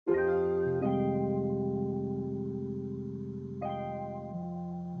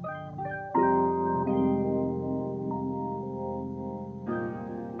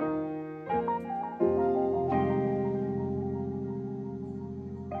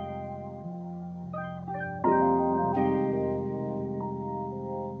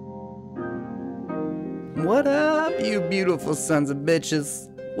What up, you beautiful sons of bitches?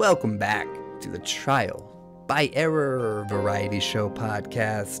 Welcome back to the Trial by Error Variety Show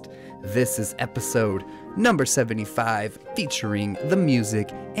podcast. This is episode number 75, featuring the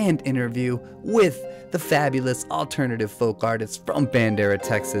music and interview with the fabulous alternative folk artist from Bandera,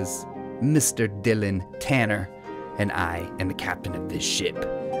 Texas, Mr. Dylan Tanner. And I am the captain of this ship,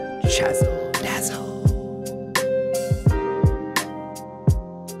 Chazzle Dazzle.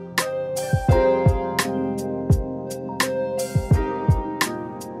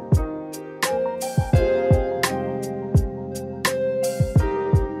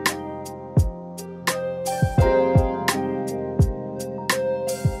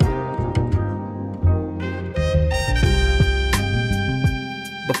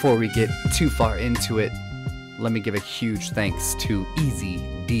 Before we get too far into it, let me give a huge thanks to Easy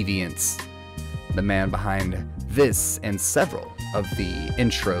Deviance, the man behind this and several of the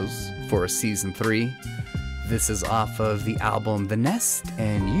intros for Season 3. This is off of the album The Nest,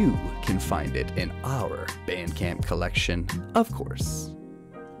 and you can find it in our Bandcamp collection, of course.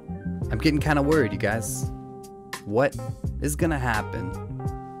 I'm getting kind of worried, you guys. What is gonna happen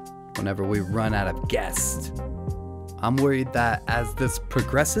whenever we run out of guests? I'm worried that as this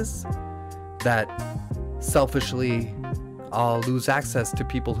progresses, that selfishly I'll lose access to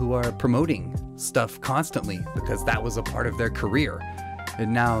people who are promoting stuff constantly because that was a part of their career.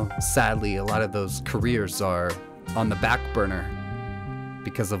 And now, sadly, a lot of those careers are on the back burner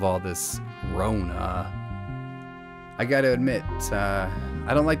because of all this Rona. I gotta admit, I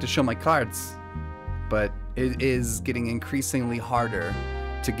don't like to show my cards, but it is getting increasingly harder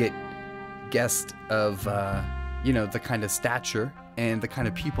to get guests of the kind of stature and the kind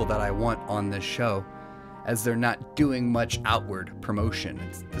of people that I want on this show, as they're not doing much outward promotion.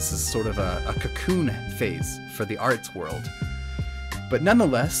 This is sort of a cocoon phase for the arts world. But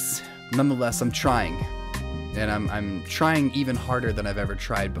nonetheless, I'm trying. And I'm trying even harder than I've ever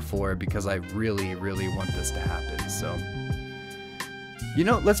tried before because I really, really want this to happen. So,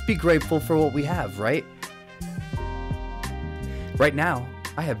 let's be grateful for what we have, right? Right now,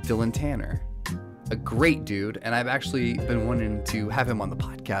 I have Dylan Tanner. A great dude, and I've actually been wanting to have him on the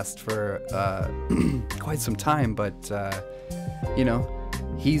podcast for quite some time, but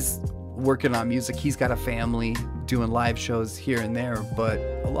he's working on music. He's got a family, doing live shows here and there, but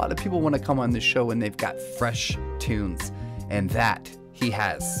a lot of people want to come on this show when they've got fresh tunes, and that he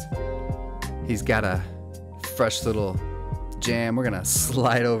has. He's got a fresh little jam. We're gonna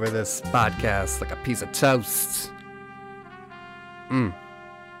slide over this podcast like a piece of toast.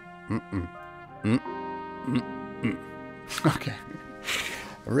 Okay.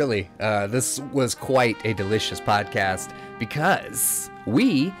 Really, this was quite a delicious podcast because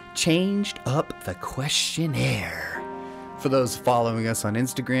we changed up the questionnaire. For those following us on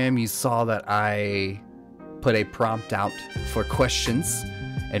Instagram, you saw that I put a prompt out for questions,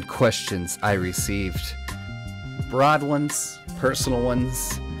 and questions I received. Broad ones, personal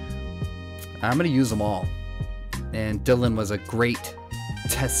ones. I'm going to use them all. And Dylan was a great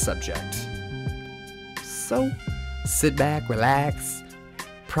test subject. So, sit back, relax,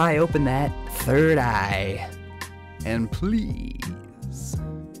 pry open that third eye, and please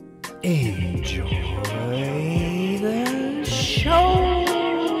enjoy the show.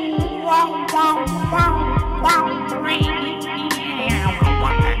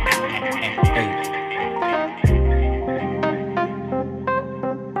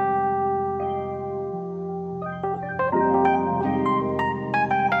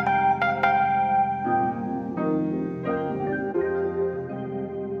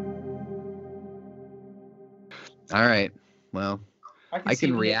 All right. Well, I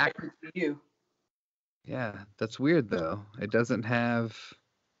can react to you. Yeah, that's weird though. It doesn't have.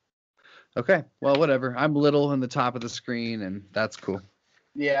 Okay. Well, whatever. I'm little in the top of the screen, and that's cool.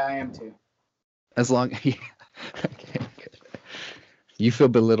 Yeah, I am too. As long. Yeah. Okay. Good. You feel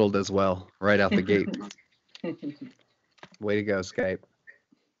belittled as well, right out the gate. Way to go, Skype.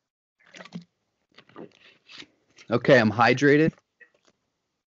 Okay, I'm hydrated,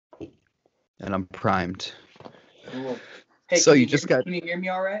 and I'm primed. Cool. Hey, so you just got. Can you hear me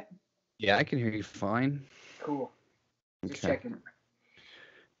all right? Yeah, I can hear you fine. Cool. Just Okay. checking.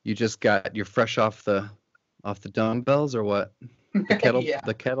 You just got. You're fresh off the dumbbells or what? The kettle. Yeah.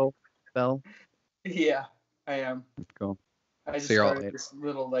 The kettle bell. Yeah, I am. Cool. I just So you're all started this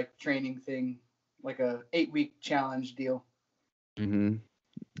little training thing, like a 8-week challenge deal. Mm-hmm.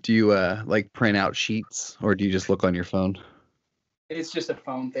 Do you print out sheets, or do you just look on your phone? It's just a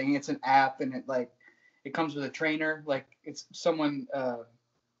phone thing. It's an app, and it comes with a trainer. It's someone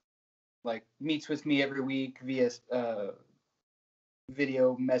meets with me every week via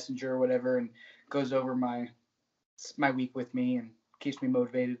video messenger or whatever, and goes over my week with me and keeps me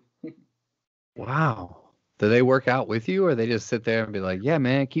motivated. Wow. Do they work out with you, or they just sit there and be like, "Yeah,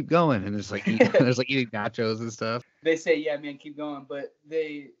 man, keep going," and there's like there's like eating nachos and stuff? They say, "Yeah, man, keep going," but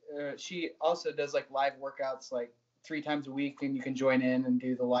she also does like live workouts like 3 times a week, and you can join in and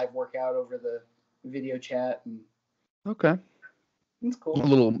do the live workout over the video chat, and Okay. it's cool. A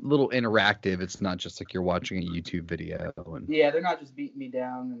little interactive. It's not just like you're watching a YouTube video. And Yeah, they're not just beating me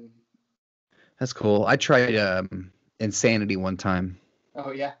down. And that's cool. I tried Insanity one time.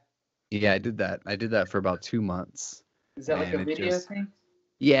 oh yeah, Yeah, I did that. I did that for about 2 months. is that like a And it video just, thing?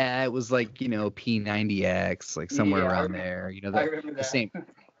 yeah, it was like, P90X, like somewhere Yeah, around there. I remember The that. same.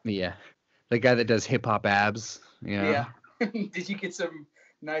 Yeah. The guy that does hip hop abs, Yeah. Did you get some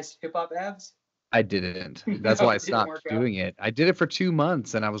nice hip hop abs? I didn't. That's No, why I it didn't stopped work out. doing it. I did it for 2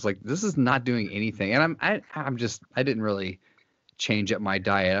 months and I was like, this is not doing anything. And I didn't really change up my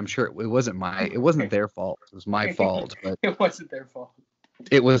diet. I'm sure it wasn't their fault. It was my fault, but It wasn't their fault.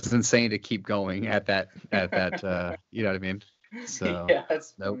 it was insane to keep going at that you know what I mean? So Yeah,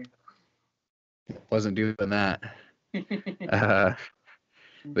 that's nope, funny. wasn't doing that.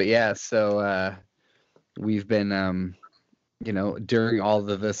 But yeah, so we've been during all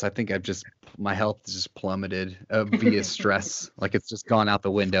of this, I think my health has just plummeted via stress. Like it's just gone out the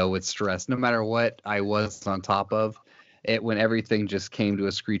window with stress. No matter what I was on top of it, when everything just came to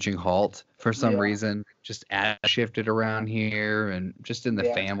a screeching halt for some Yeah. reason, just shifted around here and just in the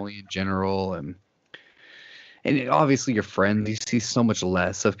Yeah. family in general. Obviously your friends, you see so much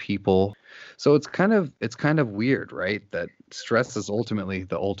less of people. So it's kind of weird, right? That stress is ultimately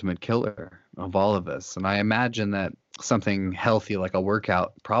the ultimate killer of all of this. And I imagine that something healthy like a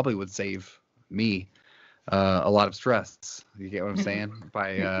workout probably would save me a lot of stress. You get what I'm saying?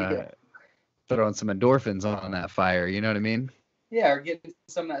 By Yeah. throwing some endorphins on that fire. You know what I mean? Yeah, or getting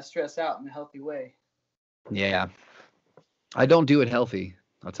some of that stress out in a healthy way. Yeah. I don't do it healthy.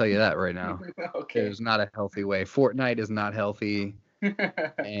 I'll tell you that right now. Okay. There's not a healthy way. Fortnite is not healthy.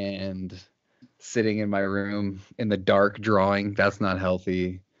 And sitting in my room in the dark drawing, that's not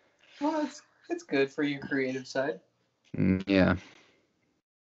healthy. Well, it's good for your creative side. Yeah,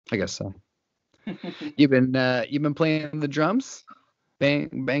 I guess so. You've been playing the drums,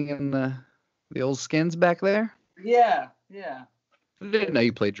 banging the old skins back there. Yeah. I didn't know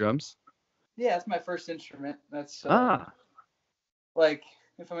you played drums. Yeah, it's my first instrument. That's Ah, like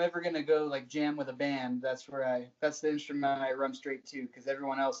if I'm ever gonna go like jam with a band, that's the instrument I run straight to, because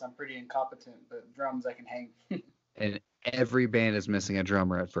everyone else I'm pretty incompetent, but drums I can hang. and every band is missing a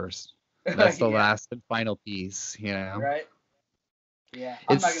drummer at first. That's the Yeah, last and final piece, right? Yeah,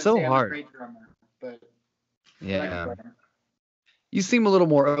 I'm It's not gonna so say I'm a hard. great drummer, but I can Yeah. play. You seem a little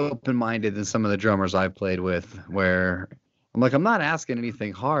more open-minded than some of the drummers I've played with, where I'm like, I'm not asking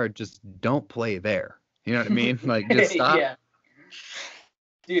anything hard, just don't play there. You know what I mean? Like, just stop. Yeah,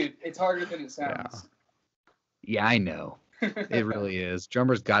 dude, it's harder than it Yeah. sounds. Yeah, I know. It really is.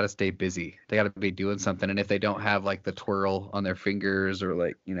 Drummers got to stay busy. They got to be doing something. And if they don't have like the twirl on their fingers or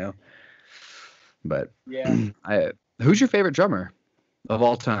like, but Yeah. Who's your favorite drummer of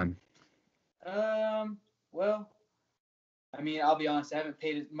all time? Well, I mean, I'll be honest, I haven't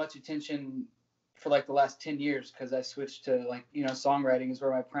paid much attention for like the last 10 years because I switched to like, songwriting is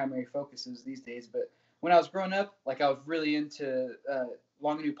where my primary focus is these days. But when I was growing up, like I was really into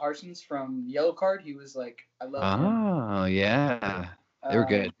Longinu Parsons from Yellow Card. He was like, I loved him. Oh, yeah. They were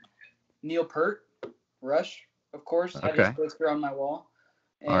good. Neil Peart, Rush, of course, had Okay. his poster on my wall.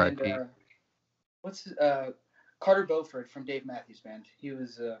 And R.I.P. Carter Beauford from Dave Matthews Band. He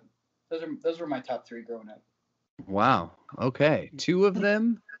was those were my top 3 growing up. Wow. Okay. 2 of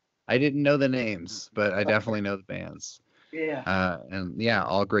them, I didn't know the names, but I definitely know the bands. Yeah. And yeah,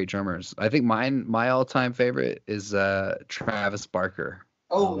 all great drummers. I think my all-time favorite is Travis Barker.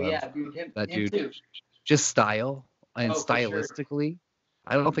 Oh yeah, dude, him Dude. too. Just style and Oh, for sure. stylistically,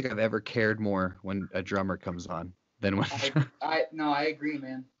 I don't think I've ever cared more when a drummer comes on than when I agree,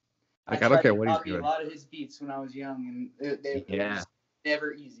 man. like I don't care what he's I doing. a lot of his beats when I was young, and it was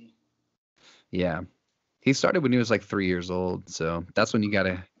never easy. Yeah. He started when he was like 3 years old, so that's when you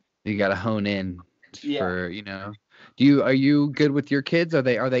gotta hone in for, are you good with your kids? Are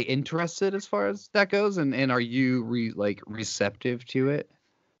they interested as far as that goes, and are you receptive to it?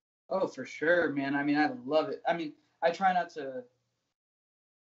 Oh, for sure, man. I mean, I love it. I mean, I try not to.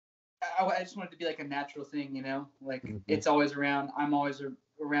 I just want it to be like a natural thing, Like it's always around. I'm always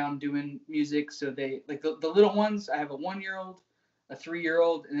around doing music. So they like the little ones. I have a 1-year-old, a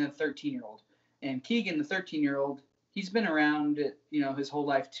 3-year-old, and then a 13-year-old. And Keegan, the 13-year-old, he's been around it, his whole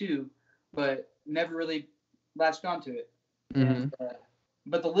life too, but never really latched onto it. Mm-hmm. And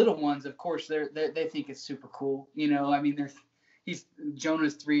But the little ones, of course, they think it's super cool. You know, I mean,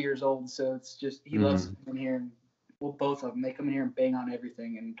 Jonah's 3 years old, so it's just he loves to come in here and well, both of them they come in here and bang on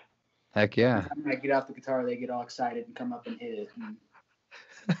everything. And Heck every yeah. time I get out the guitar, they get all excited and come up and hit it.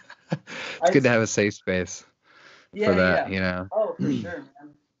 And It's good to have a safe space for yeah, that, yeah. you know. Oh, for sure,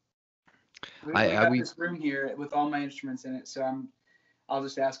 man. We I got we this room here with all my instruments in it, so I'll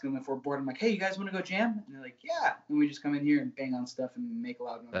just ask them if we're bored. I'm like, hey, you guys want to go jam? And they're like, yeah. And we just come in here and bang on stuff and make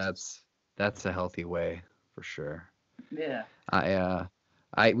loud noises. that's a healthy way for sure. Yeah.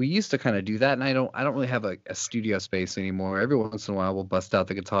 We used to kind of do that, and I don't really have a studio space anymore. Every once in a while we'll bust out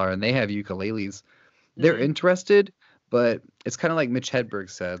the guitar, and they have ukuleles. They're Mm-hmm. interested, but it's kind of like Mitch Hedberg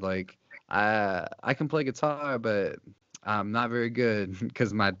said, like I can play guitar, but I'm not very good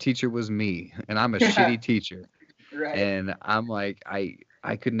because my teacher was me, and I'm a shitty teacher. Right. And I'm like,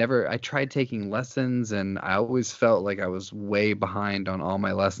 I could never. I tried taking lessons, and I always felt like I was way behind on all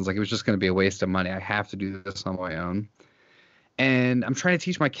my lessons. Like it was just going to be a waste of money. I have to do this on my own. And I'm trying to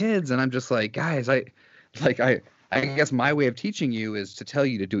teach my kids, and I'm just like, guys, like I guess my way of teaching you is to tell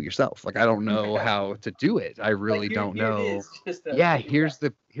you to do it yourself. Like I don't know how to do it. I Like really don't here it know. is. Just Yeah, here's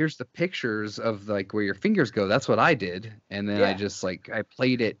the pictures of like where your fingers go. That's what I did. And then I yeah. just like I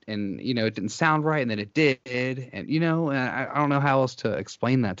played it, and it didn't sound right, and then it did, and and I don't know how else to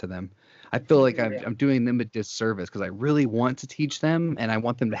explain that to them. I feel like Yeah. I'm doing them a disservice because I really want to teach them and I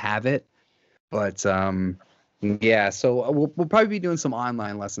want them to have it. But yeah, so we'll probably be doing some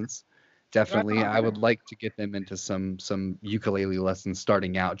online lessons. Right Definitely, on, I would man. like to get them into some ukulele lessons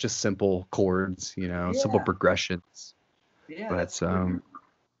starting out, just simple chords, simple Yeah. progressions. Yeah, that's But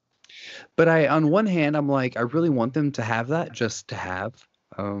cool. on one hand, I'm like, I really want them to have that just to have.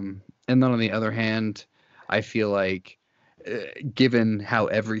 And then on the other hand, I feel like, given how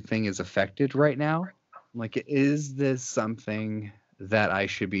everything is affected right now, like, is this something that I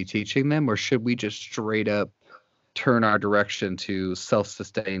should be teaching them, or should we just straight up turn our direction to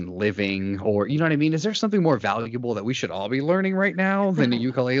self-sustained living? Or you know what I mean, is there something more valuable that we should all be learning right now than a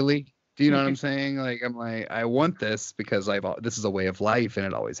ukulele? Do you know what I'm saying? Like I'm like, I want this because this is a way of life and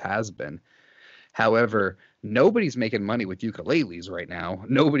it always has been. However, nobody's making money with ukuleles right now.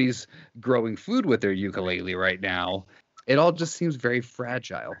 Nobody's growing food with their ukulele right now. It all just seems very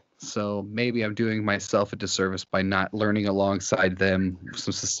fragile. So maybe I'm doing myself a disservice by not learning alongside them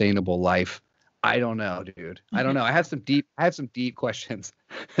some sustainable life. I don't know, dude. I don't know. I have some deep questions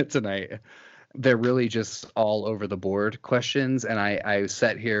tonight. They're really just all over the board questions, and I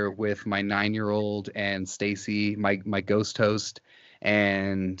sat here with my 9-year-old and Stacy, my ghost host,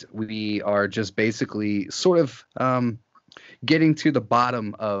 and we are just basically sort of getting to the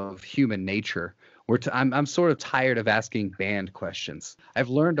bottom of human nature. I'm sort of tired of asking band questions. I've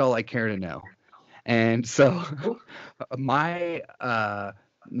learned all I care to know, and so my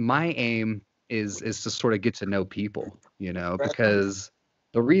my aim is to sort of get to know people, Right on. because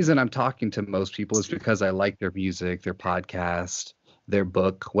the reason I'm talking to most people is because I like their music, their podcast, their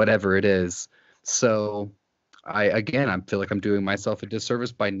book, whatever it is. So I feel like I'm doing myself a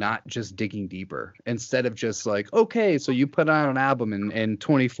disservice by not just digging deeper. Instead of just like, okay, so you put out an album in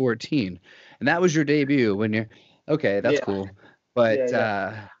 2014 and that was your debut when you're okay, that's Yeah. cool. Yeah, But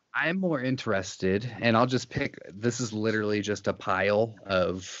yeah. I'm more interested, and I'll just pick. This is literally just a pile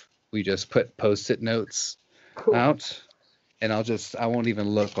of. We just put post-it notes Cool. out, and I won't even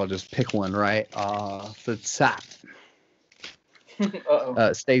look. I'll just pick one right off the top.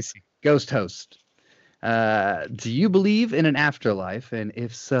 Uh-oh. Stacy, ghost host. Do you believe in an afterlife, and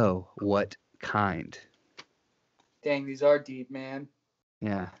if so, what kind? Dang, these are deep, man.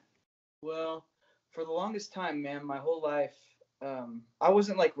 Yeah. Well, for the longest time, man, my whole life, I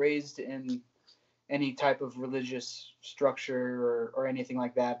wasn't like raised in any type of religious structure or anything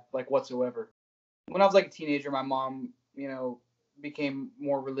like that, like whatsoever. When I was like a teenager, my mom, became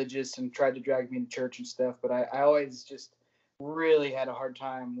more religious and tried to drag me to church and stuff, but I always just really had a hard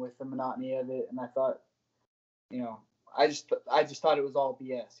time with the monotony of it, and I thought, you know, I just thought it was all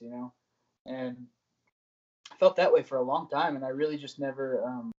BS. And I felt that way for a long time, and I really just never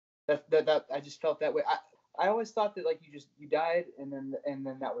that I just felt that way. I always thought that like you died and then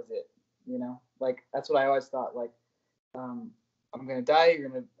that was it. Like that's what I always thought. Like I'm gonna die, you're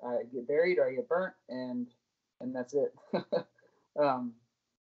gonna get buried or I get burnt, and that's it. um,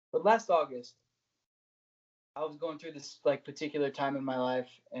 but last August, I was going through this like particular time in my life,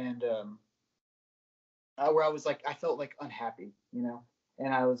 and where I was like I felt like unhappy,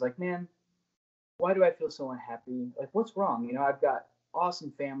 and I was like, man, why do I feel so unhappy? Like, what's wrong? I've got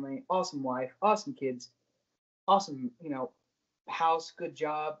awesome family, awesome wife, awesome kids, awesome, house, good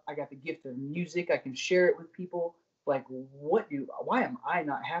job. I got the gift of music. I can share it with people. like, why am I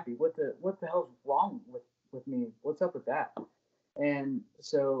not happy? What the hell's wrong with me? What's up with that? And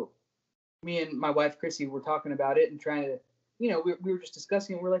so me and my wife Chrissy were talking about it and trying to, we were just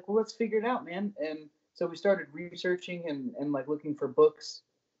discussing it. We're like, well, let's figure it out, man. And so we started researching and like looking for books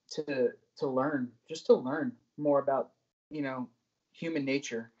to learn, just to learn more about, human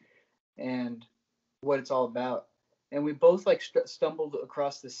nature and what it's all about. And we both like stumbled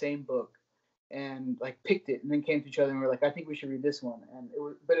across the same book and like picked it and then came to each other and we were like, I think we should read this one. And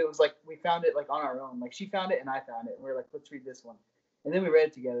it was like we found it like on our own. Like she found it and I found it and we were like, let's read this one. And then we read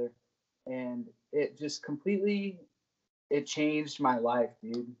it together and it just completely, it changed my life,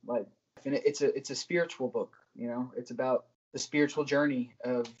 dude. Like, and it's a spiritual book, it's about the spiritual journey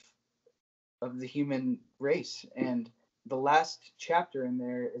of the human race. And the last chapter in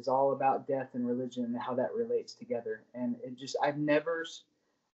there is all about death and religion and how that relates together. And I've never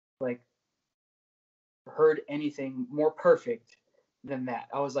like heard anything more perfect than that.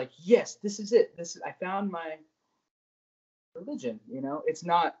 I was like, yes, this is it. I found my religion. It's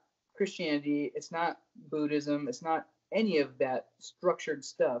not Christianity, it's not Buddhism, it's not any of that structured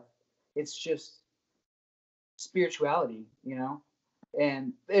stuff. It's just spirituality,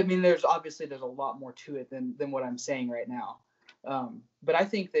 and I mean, there's a lot more to it than what I'm saying right now. But I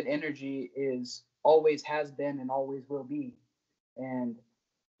think that energy always has been and always will be. And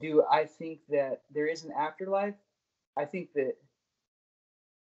do I think that there is an afterlife? I think that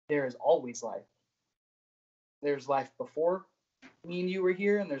there is always life. There's life before me and you were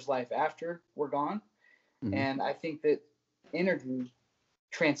here, and there's life after we're gone. Mm-hmm. And I think that energy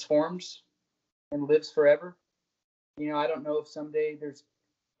transforms and lives forever. I don't know if someday there's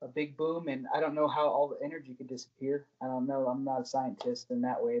a big boom, and I don't know how all the energy could disappear. I don't know. I'm not a scientist in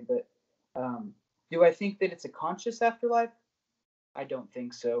that way, but do I think that it's a conscious afterlife? I don't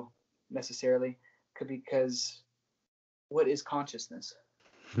think so necessarily, because what is consciousness?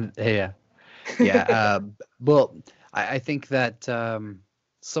 Yeah. Well, I think that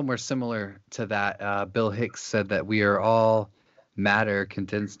somewhere similar to that, Bill Hicks said that we are all matter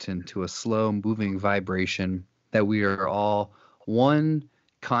condensed into a slow moving vibration, that we are all one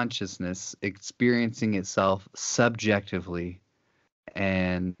consciousness experiencing itself subjectively,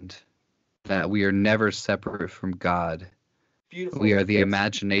 and that we are never separate from God. Beautiful. We are the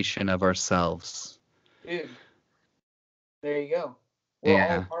imagination of ourselves. Dude, there you go. We're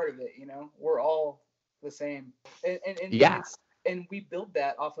all part of it, We're all the same. And we build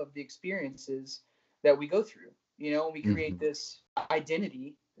that off of the experiences that we go through. We create this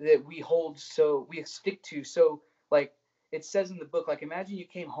identity that we hold, so we stick to. So like it says in the book, like imagine you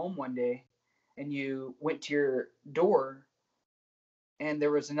came home one day and you went to your door and there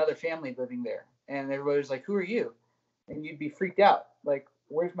was another family living there, and everybody was like, who are you? And you'd be freaked out, like,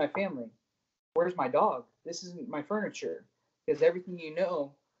 where's my family? Where's my dog? This isn't my furniture. Because everything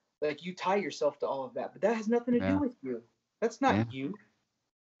like you tie yourself to all of that, but that has nothing to do with you. That's not you.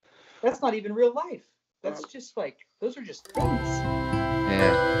 That's not even real life. That's just like, those are just things.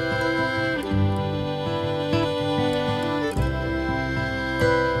 Yeah.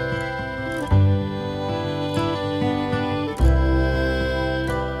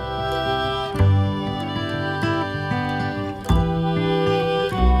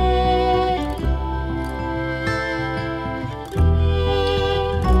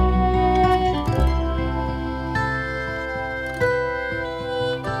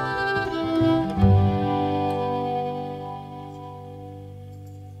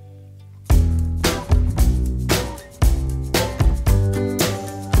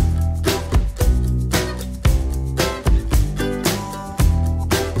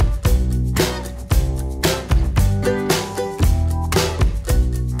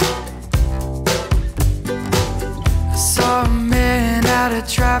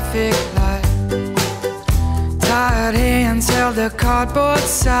 Traffic light, tired hands held a cardboard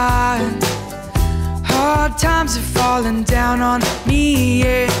sign. Hard times are falling down on me,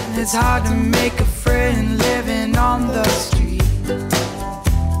 and it's hard to make a friend living on the street.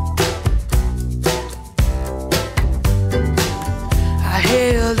 I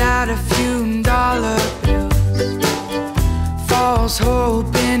held out a few dollar bills, false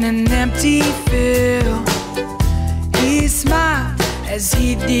hope in an empty field. He smiled as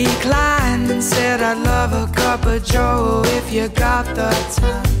he declined and said, I'd love a cup of joe if you got the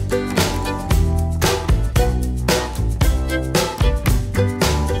time.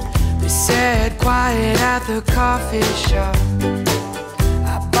 We sat quiet at the coffee shop.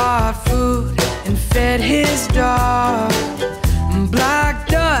 I bought food and fed his dog. Black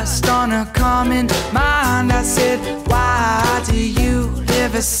dust on a common mind. I said, why do you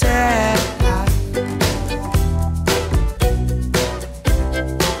live a sad life?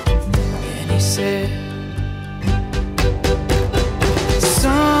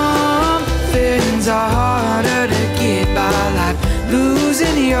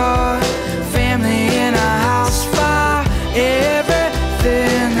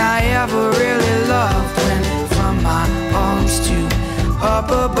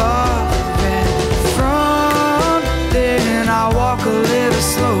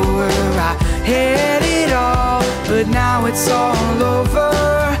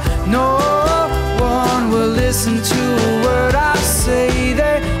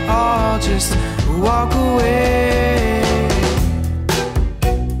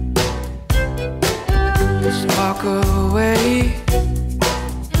 walk away.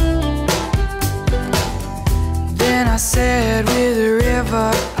 Then I sat with the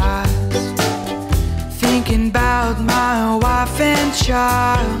river eyes, thinking about my wife and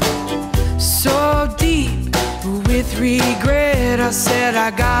child. So deep with regret, I said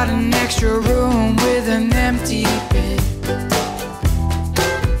I got an extra room with an empty bed.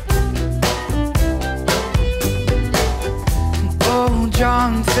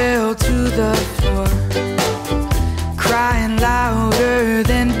 John fell to the floor, crying louder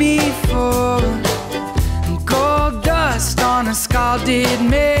than before. Gold dust on a scalded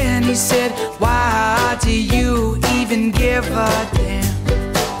man. He said, why do you even give a damn?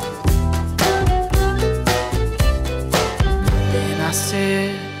 And I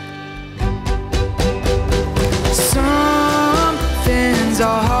said, some things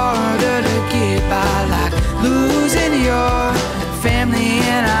are harder to get by, like losing your family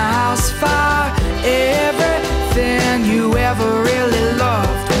in a house fire. Everything you ever really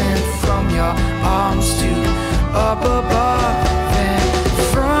loved went from your arms to up above. And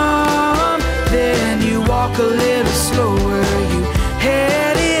from then you walk a little slower. You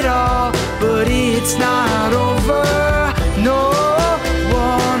had it all, but it's not over. No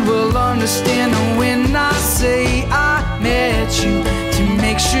one will understand when I say I met you to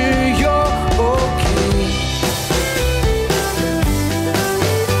make sure you're okay.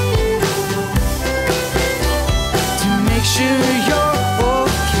 Make sure you're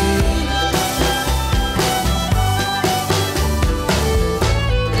okay.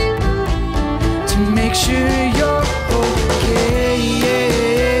 To make sure you're okay.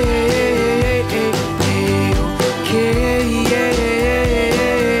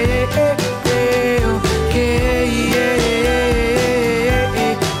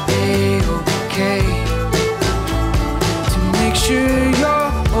 To make sure you're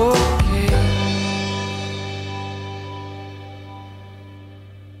okay.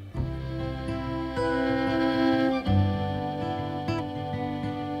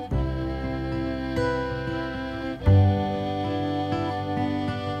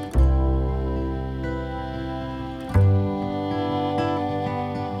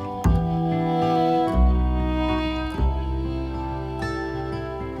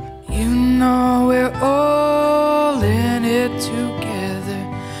 You know we're all in it together.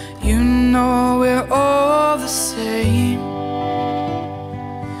 You know we're all the same.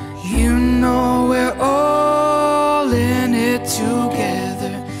 You know we're all in it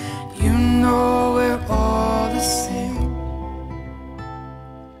together. You know we're all the same.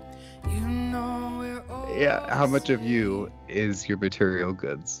 You know we're all Yeah, how much of you is your material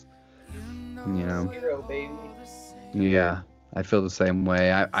goods? You know? Hero, baby. Yeah, I feel the same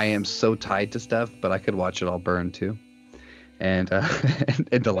way. I am so tied to stuff, but I could watch it all burn too, and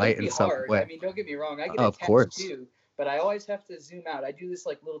and delight That'd be in some hard. way. I mean, don't get me wrong. I get Oh, of attached course. too, but I always have to zoom out. I do this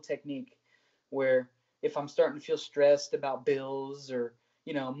like little technique where if I'm starting to feel stressed about bills or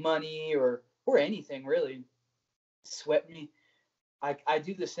money or anything really, sweat me. I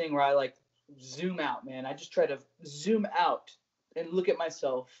do this thing where I like zoom out, man. I just try to zoom out and look at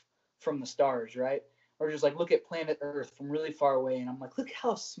myself from the stars, right? Or just like look at planet Earth from really far away, and I'm like, look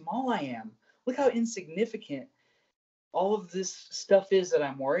how small I am. Look how insignificant all of this stuff is that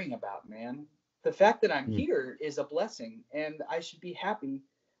I'm worrying about, man. The fact that I'm here is a blessing, and I should be happy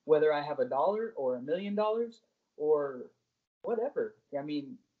whether I have $1 or $1,000,000 or whatever. I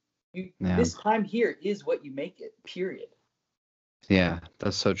mean, Yeah. this time here is what you make it, period. Yeah,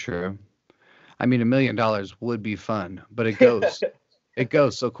 that's so true. I mean, $1 million would be fun, but it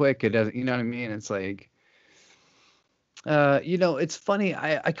goes so quick. It doesn't, you know what I mean? It's like, it's funny.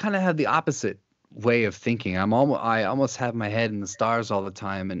 I kind of have the opposite way of thinking. I almost have my head in the stars all the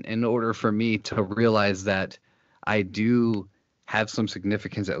time, and in order for me to realize that I do have some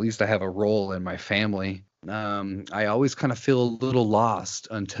significance, at least I have a role in my family. I always kind of feel a little lost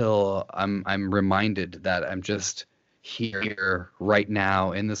until I'm reminded that I'm just here right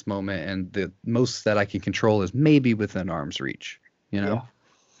now in this moment, and the most that I can control is maybe within arm's reach, Yeah.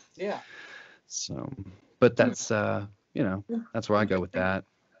 So, but that's that's where I go with that.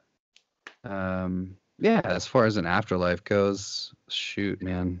 Yeah, as far as an afterlife goes, shoot,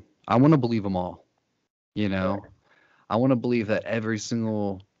 man, I want to believe them all. I want to believe that every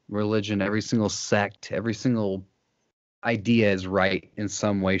single religion, every single sect, every single idea is right in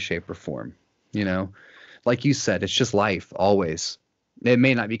some way, shape, or form. Like you said, it's just life always. It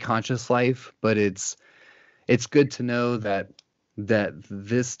may not be conscious life, but it's good to know that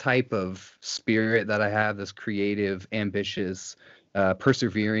this type of spirit that I have, this creative, ambitious,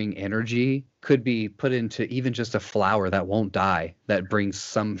 persevering energy could be put into even just a flower that won't die, that brings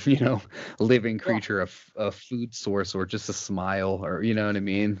some, living Yeah, creature a food source or just a smile, or you know what I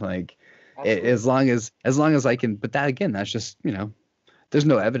mean? Like absolutely. as long as I can, but that again, that's just, there's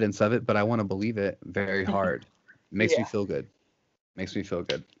no evidence of it, but I want to believe it very hard. Makes me Yeah. feel good. Makes me feel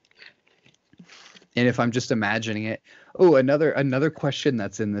good. And if I'm just imagining it, oh, another question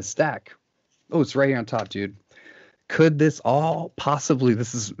that's in this stack. Oh, it's right here on top, dude. Could this all possibly,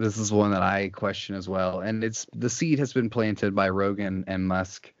 this is one that I question as well, and it's the seed has been planted by Rogan and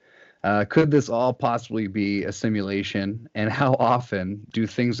Musk. Could this all possibly be a simulation, and how often do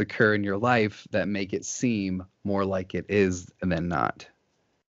things occur in your life that make it seem more like it is than not?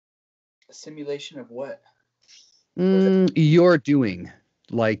 A simulation of what? Your doing,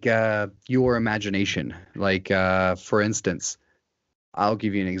 like your imagination. Like for instance, I'll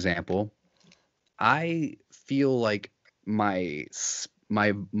give you an example. I feel like my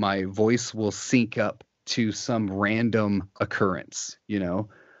voice will sync up to some random occurrence,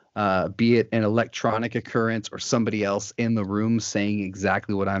 be it an electronic occurrence or somebody else in the room saying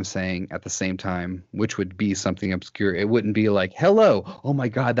exactly what I'm saying at the same time, which would be something obscure. It wouldn't be like, hello, oh my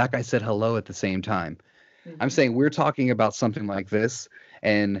God, that guy said hello at the same time. I'm Mm-hmm. saying we're talking about something like this,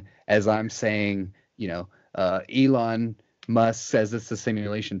 and as I'm saying, Elon Musk says it's a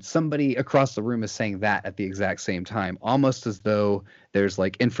simulation. Somebody across the room is saying that at the exact same time, almost as though there's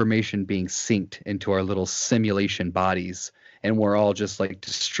like information being synced into our little simulation bodies, and we're all just like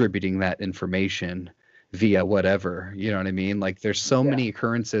distributing that information via whatever. You know what I mean? Like there's so Yeah. many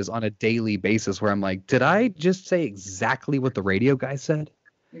occurrences on a daily basis where I'm like, did I just say exactly what the radio guy said?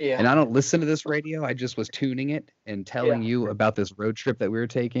 Yeah. And I don't listen to this radio. I just was tuning it and telling Yeah. you about this road trip that we were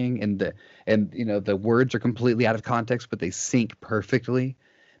taking, and the words are completely out of context, but they sync perfectly.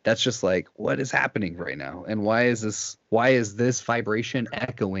 That's just like, what is happening right now? And why is this vibration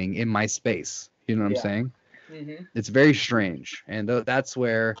echoing in my space? You know what I'm Yeah. saying? Mm-hmm. It's very strange. And that's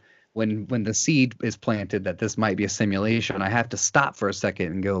where when the seed is planted that this might be a simulation, I have to stop for a second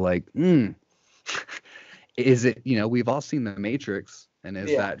and go like, is it, we've all seen the Matrix, and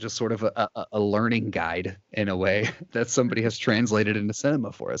is Yeah. that just sort of a learning guide in a way that somebody has translated into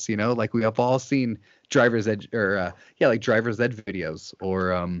cinema for us? Like we have all seen driver's ed, or like driver's ed videos,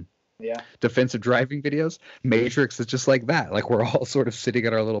 or Yeah. defensive driving videos. Matrix is just like that. Like we're all sort of sitting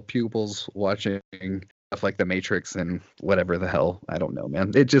at our little pupils watching stuff like the Matrix and whatever the hell, I don't know,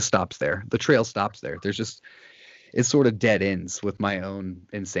 man. It just stops there. The trail stops there. There's just, it sort of dead ends with my own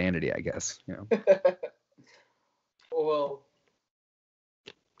insanity, I guess. Well,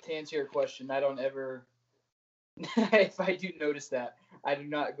 to answer your question, I don't ever. If I do notice that, I do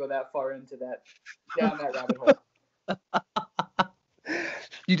not go that far into that, down that rabbit hole.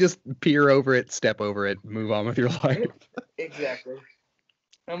 You just peer over it, step over it, move on with your life. Exactly.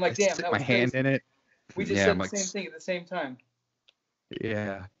 I'm I like, damn, stick that my was hand crazy. in it. We just Yeah, said I'm the like, same thing at the same time.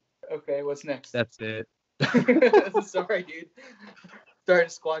 yeah, Okay, what's next? that's it. Sorry, dude. Started to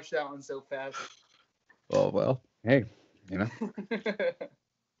squash that one so fast. Oh well, hey, you know.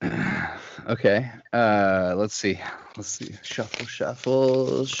 Okay. Let's see. Shuffle,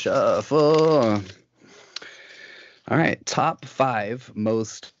 shuffle, shuffle. All right. Top 5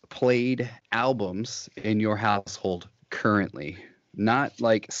 most played albums in your household currently. Not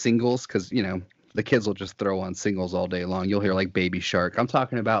like singles, because the kids will just throw on singles all day long. You'll hear like Baby Shark. I'm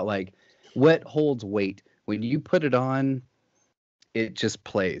talking about like what holds weight when you put it on. It just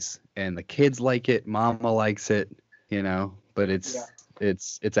plays, and the kids like it. Mama likes it. But Yeah,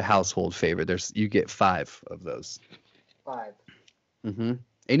 it's a household favorite. You get 5 of those. 5. Mm-hmm.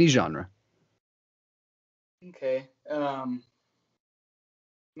 Any genre. Okay. Man,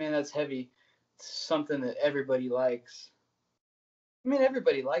 that's heavy. It's something that everybody likes. I mean,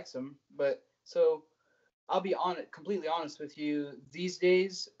 everybody likes them, but so I'll be completely honest with you. These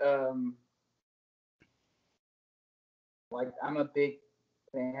days, like I'm a big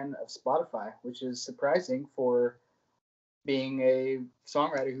fan of Spotify, which is surprising for being a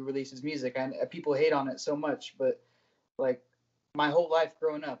songwriter who releases music. And people hate on it so much, but like my whole life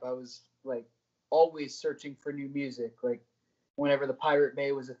growing up, I was like always searching for new music. Like whenever the Pirate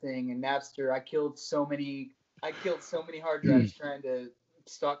Bay was a thing and Napster, I killed so many hard drives trying to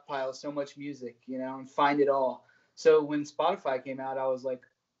stockpile so much music, and find it all. So when Spotify came out, I was like,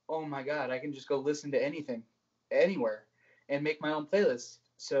 oh my God, I can just go listen to anything, anywhere, and make my own playlist.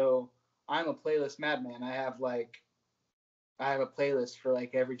 So I'm a playlist madman. I have a playlist for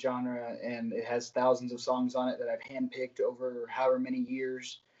like every genre, and it has thousands of songs on it that I've handpicked over however many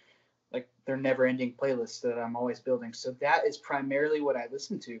years. Like they're never-ending playlists that I'm always building. So that is primarily what I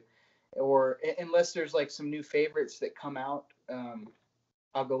listen to, or unless there's like some new favorites that come out.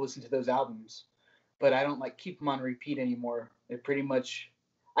 I'll go listen to those albums. But I don't like keep them on repeat anymore. They're pretty much.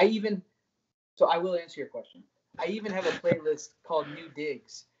 So I will answer your question. I even have a playlist called New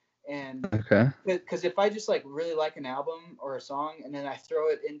Digs, and Okay. because if I just like really like an album or a song, and then I throw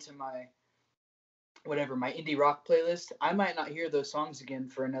it into my my indie rock playlist, I might not hear those songs again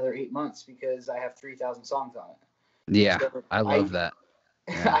for another 8 months because I have 3,000 songs on it. Yeah, So I love that.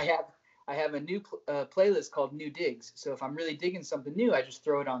 Yeah. I have a new playlist called New Digs. So if I'm really digging something new, I just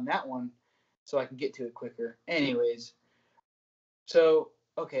throw it on that one so I can get to it quicker. Anyways, so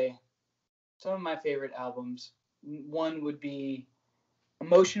okay, some of my favorite albums. One would be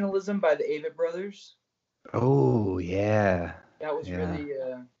Emotionalism by the Avett Brothers. Oh, yeah. That was really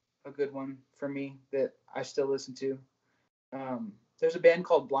a good one for me that I still listen to. There's a band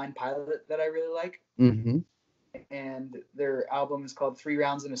called Blind Pilot that I really like. Mm-hmm. And their album is called 3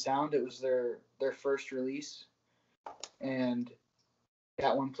 Rounds and a Sound. It was their first release, and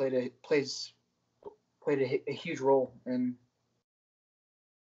that one played a huge role in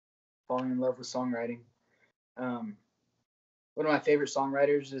falling in love with songwriting. One of my favorite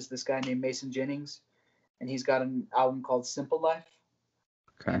songwriters is this guy named Mason Jennings, and he's got an album called Simple Life,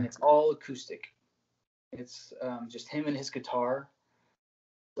 and it's all acoustic. It's just him and his guitar,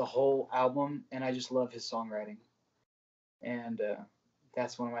 the whole album, and I just love his songwriting. And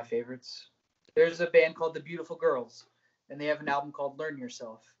that's one of my favorites. There's a band called The Beautiful Girls, and they have an album called Learn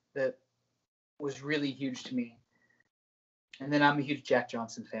Yourself that was really huge to me. And then I'm a huge Jack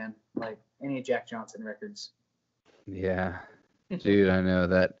Johnson fan, like any Jack Johnson records. Yeah, dude, I know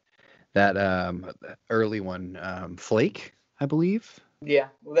that early one, Flake, I believe. Yeah,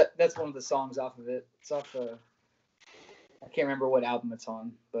 well, that's one of the songs off of it. It's off I can't remember what album it's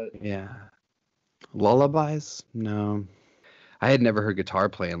on, but yeah. Lullabies? No. I had never heard guitar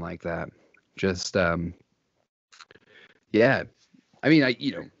playing like that. Just yeah. I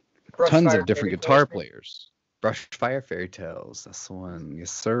mean, tons of different guitar players. Brushfire Fairy Tales, that's the one. Yes,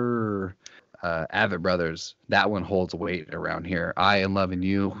 sir. Avett Brothers, that one holds weight around here. I Am Loving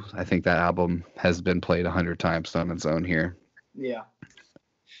You, I think that album has been played 100 times on its own here. Yeah.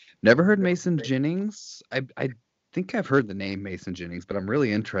 Never heard Mason Jennings. I think I've heard the name Mason Jennings, but I'm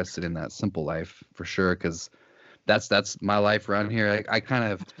really interested in that Simple Life for sure, because that's my life around here. I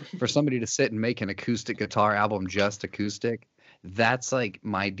kind of, for somebody to sit and make an acoustic guitar album just acoustic, that's like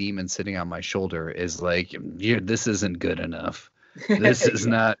my demon sitting on my shoulder is like, this isn't good enough. This is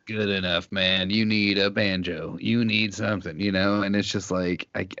not good enough, man. You need a banjo. You need something, and it's just like,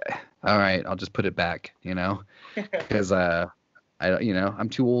 all right, I'll just put it back, because I'm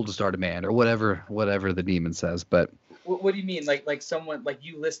too old to start a band or whatever the demon says. But what do you mean? Like someone, like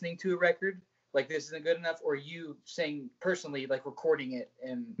you listening to a record, like this isn't good enough, or you saying personally, like recording it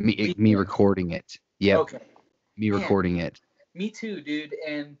and me recording it? Yeah. Okay. Me recording it. Me too, dude.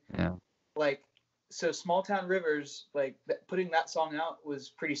 And yeah, like, so Small Town Rivers, like putting that song out was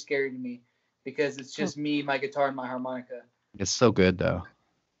pretty scary to me because it's just me, my guitar, and my harmonica. It's so good though.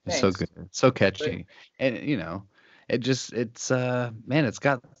 It's so good. It's so catchy. And it's man, it's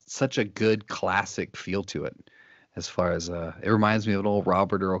got such a good classic feel to it. As far as it reminds me of an old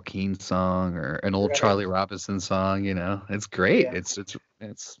Robert Earl Keen song or an old Charlie Robinson song, it's great.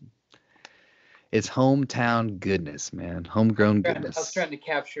 Yeah. It's hometown goodness, man. Homegrown goodness. I was trying to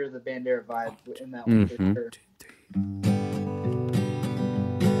capture the Bandera vibe in that one for sure.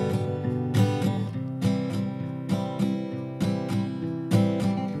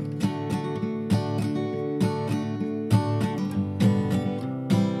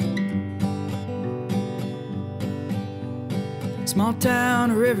 Small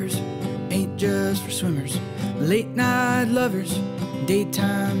town rivers ain't just for swimmers, late night lovers,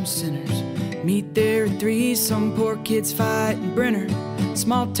 daytime sinners. Meet there at 3, some poor kids fighting Brenner.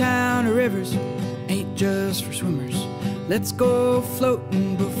 Small town rivers ain't just for swimmers. Let's go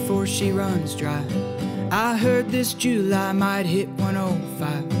floating before she runs dry. I heard this July might hit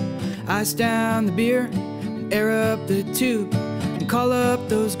 105. Ice down the beer and air up the tube and call up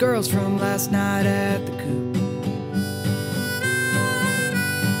those girls from last night at the Coop.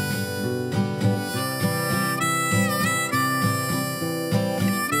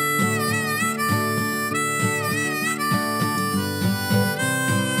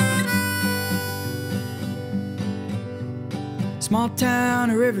 Small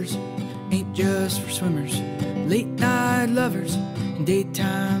town rivers ain't just for swimmers, late night lovers and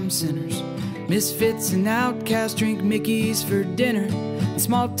daytime sinners. Misfits and outcasts drink Mickey's for dinner. And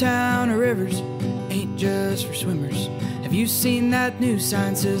small town rivers ain't just for swimmers. Have you seen that new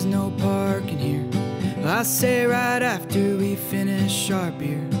sign says no parking here? Well, I say right after we finish our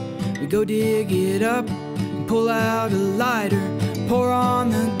beer, we go dig it up and pull out a lighter, pour on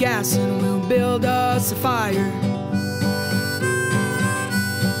the gas, and we'll build us a fire.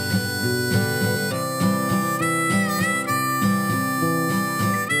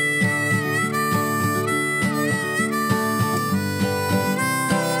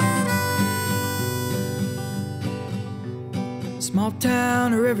 Small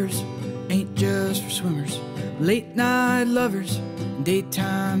town rivers ain't just for swimmers, late night lovers,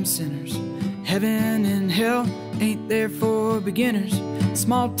 daytime sinners. Heaven and hell ain't there for beginners.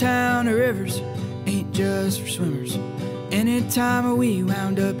 Small town rivers ain't just for swimmers. Anytime we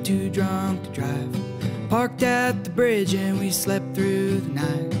wound up too drunk to drive, parked at the bridge and we slept through the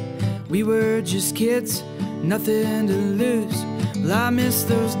night. We were just kids, nothing to lose. Well, I miss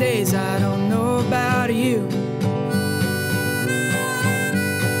those days, I don't know about you.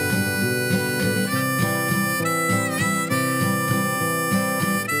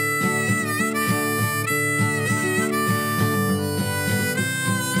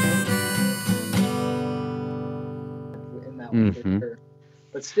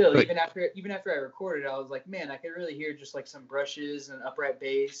 But still, even after I recorded, I was like, man, I could really hear just like some brushes and upright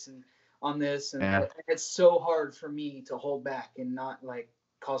bass and on this, and it's so hard for me to hold back and not like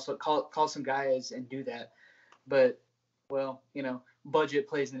call some guys and do that. But well, you know, budget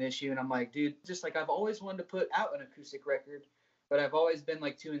plays an issue, and I'm like, dude, just like I've always wanted to put out an acoustic record, but I've always been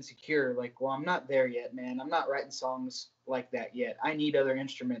like too insecure. Like, well, I'm not there yet, man. I'm not writing songs like that yet. I need other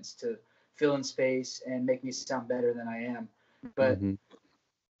instruments to fill in space and make me sound better than I am. But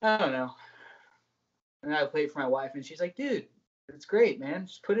I don't know. And I played for my wife, and she's like, dude, it's great, man.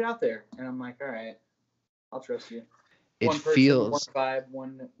 Just put it out there. And I'm like, all right, I'll trust you. One feels, one vibe,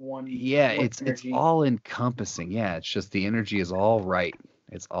 one it's energy. It's all encompassing. Yeah, it's just the energy is all right.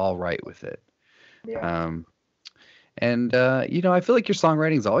 It's all right with it. Yeah. And you know, I feel like your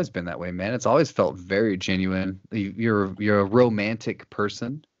songwriting's always been that way, man. It's always felt very genuine. You're a romantic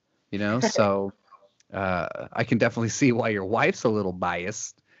person, you know, so I can definitely see why your wife's a little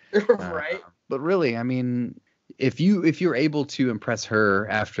biased. Right. But really, I mean, if you're able to impress her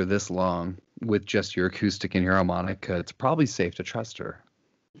after this long with just your acoustic and your harmonica, it's probably safe to trust her.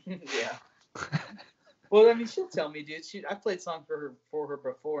 Yeah. Well, I mean, she'll tell me, dude. I've played songs for her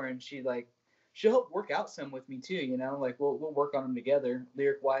before, and she'll help work out some with me too. You know, like we'll work on them together,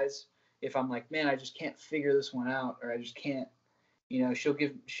 lyric wise. If I'm like, man, I just can't figure this one out, or I just can't, you know,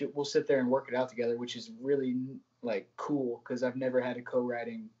 we'll sit there and work it out together, which is really like cool because I've never had a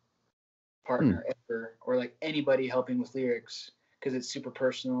co-writing partner ever, or like anybody helping with lyrics, because it's super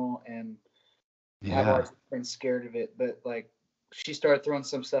personal, and I've always been scared of it. But like, she started throwing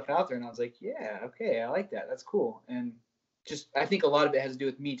some stuff out there, and I was like, yeah, okay, I like that. That's cool. And just, I think a lot of it has to do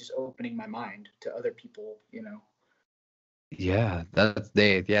with me just opening my mind to other people, you know. Yeah, that's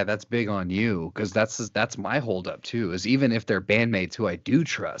big on you, because that's my holdup too. Is even if they're bandmates who I do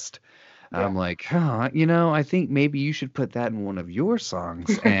trust, I'm like, you know, I think maybe you should put that in one of your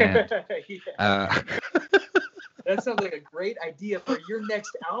songs. And that sounds like a great idea for your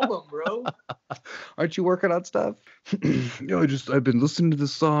next album, bro. Aren't you working on stuff? I've been listening to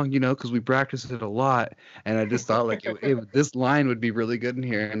this song, you know, because we practice it a lot, and I just thought like this line would be really good in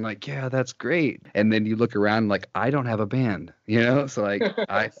here, and like, yeah, that's great. And then you look around like, I don't have a band, you know, so like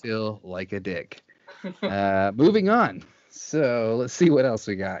I feel like a dick. Moving on. So let's see what else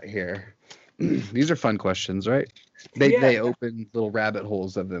we got here. These are fun questions, right? They open little rabbit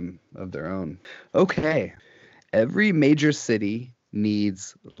holes of their own. Okay. Every major city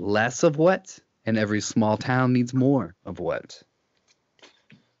needs less of what, and every small town needs more of what?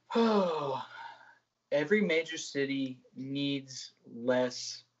 Oh, every major city needs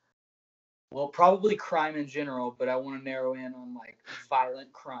less. Well, probably crime in general, but I want to narrow in on like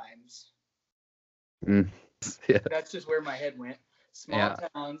violent crimes. Yeah. That's just where my head went. Small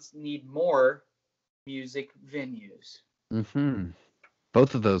towns need more music venues.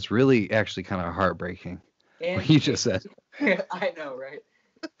 Both of those really actually kind of heartbreaking. And what you just said. I know, right?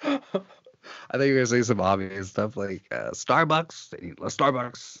 I think you're going to say some obvious stuff like Starbucks. They need less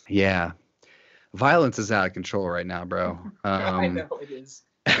Starbucks. Yeah. Violence is out of control right now, bro. I know it is.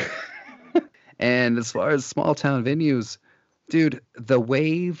 And as far as small town venues, dude, the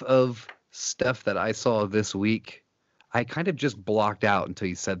wave of stuff that I saw this week, I kind of just blocked out until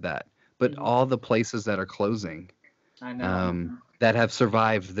you said that. But all the places that are closing, I know, that have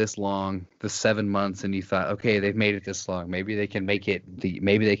survived this long, the 7 months, and you thought, okay, they've made it this long. Maybe they can make it.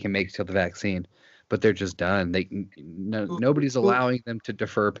 Maybe they can make it till the vaccine, but they're just done. Nobody's allowing them to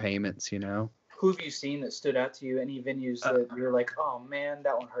defer payments. You know. Who have you seen that stood out to you? Any venues that you're like, oh man,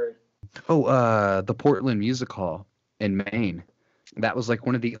 that one hurt? Oh, the Portland Music Hall in Maine. that was like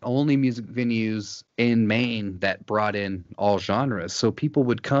one of the only music venues in Maine that brought in all genres. So people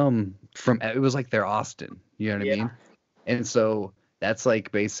would come from, it was like their Austin, you know what I Yeah. mean? And so that's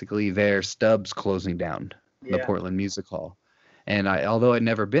like basically their Stubbs closing down the Yeah. Portland Music Hall. And although I'd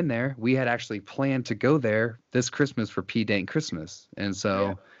never been there, we had actually planned to go there this Christmas for P Dank Christmas. And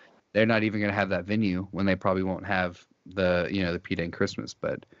so they're not even going to have that venue when they probably won't have the P Dank Christmas.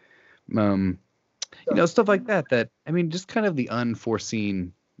 But, stuff like that, I mean, just kind of the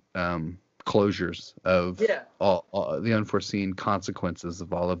unforeseen closures of all the unforeseen consequences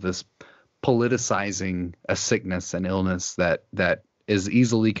of all of this politicizing a sickness and illness that is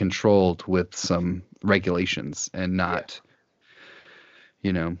easily controlled with some regulations and not,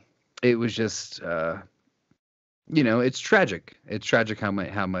 it was just, it's tragic. It's tragic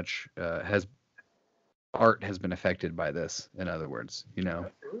how much art has been affected by this. In other words,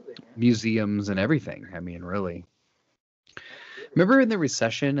 Absolutely, museums and everything. I mean, really. Remember in the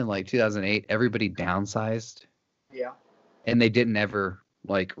recession in like 2008, everybody downsized? Yeah. And they didn't ever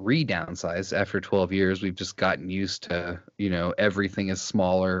like re-downsize after 12 years. We've just gotten used to, everything is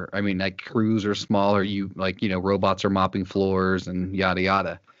smaller. I mean, like crews are smaller. Robots are mopping floors and yada,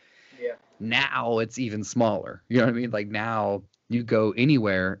 yada. Yeah. Now it's even smaller. You know what I mean? Like now you go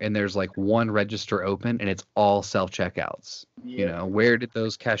anywhere and there's like one register open and it's all self-checkouts. Yeah. Where did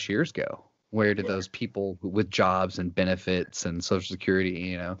those cashiers go? Where did those people with jobs and benefits and Social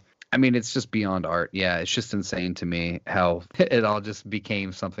Security, I mean, it's just beyond art. Yeah, it's just insane to me how it all just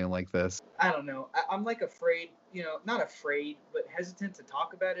became something like this. I don't know. I'm like afraid, not afraid, but hesitant to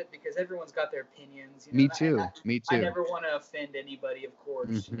talk about it because everyone's got their opinions. Me too. Me too. I never want to offend anybody, of course.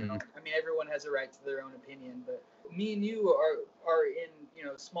 Mm-hmm. I mean, everyone has a right to their own opinion, but me and you are in,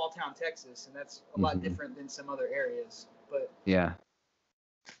 small town Texas, and that's a lot different than some other areas. But yeah,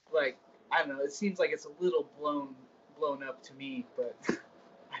 like, I don't know. It seems like it's a little blown up to me, but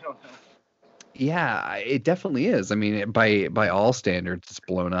I don't know. Yeah, it definitely is. I mean, by all standards, it's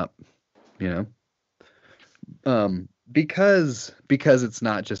blown up. Because it's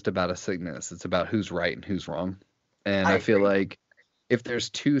not just about a sickness; it's about who's right and who's wrong. And I feel like if there's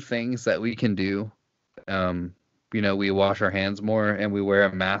two things that we can do, we wash our hands more and we wear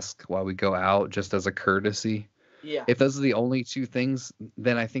a mask while we go out, just as a courtesy. Yeah. If those are the only two things,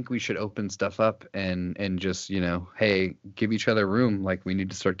 then I think we should open stuff up and just, hey, give each other room. Like we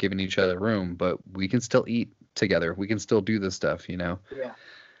need to start giving each other room, but we can still eat together. We can still do this stuff, Yeah.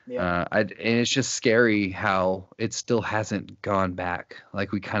 Yeah. And it's just scary how it still hasn't gone back.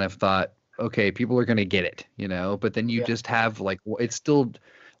 Like we kind of thought, okay, people are going to get it, but then you just have like, it's still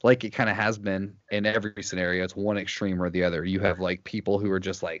like it kind of has been in every scenario. It's one extreme or the other. You have like people who are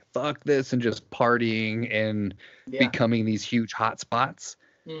just like, fuck this and just partying and becoming these huge hot spots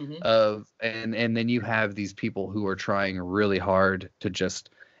and then you have these people who are trying really hard to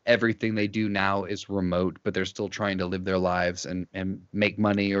just, everything they do now is remote, but they're still trying to live their lives and make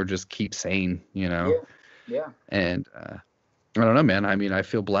money or just keep sane, Yeah. And, I don't know, man. I mean, I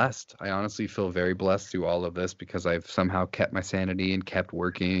feel blessed. I honestly feel very blessed through all of this because I've somehow kept my sanity and kept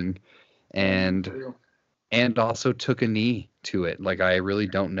working and also took a knee to it. Like, I really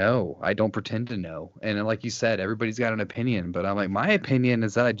don't know. I don't pretend to know. And like you said, everybody's got an opinion, but I'm like, my opinion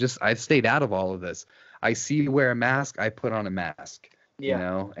is that I've stayed out of all of this. I see you wear a mask, I put on a mask, but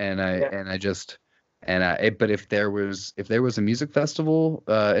if there was a music festival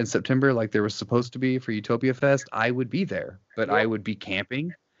in September like there was supposed to be for Utopia Fest, I would be there, but I would be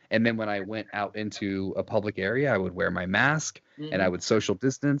camping. And then when I went out into a public area, I would wear my mask and I would social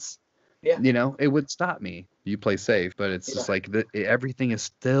distance. Yeah. It would stop me. You play safe, but it's just like everything is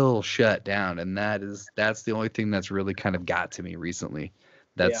still shut down, and that's the only thing that's really kind of got to me recently.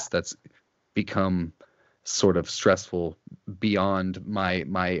 That's become sort of stressful beyond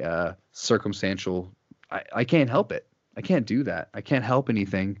my circumstantial. I can't help it. I can't do that. I can't help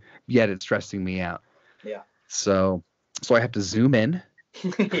anything, yet it's stressing me out. Yeah. So I have to zoom in.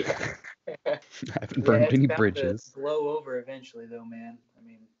 I haven't burned any bridges. To blow over eventually, though, man. I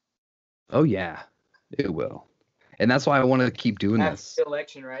mean. Oh yeah, it will, and that's why I want to keep doing this. After the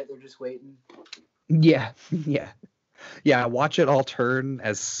election, right? They're just waiting. Yeah. Watch it all turn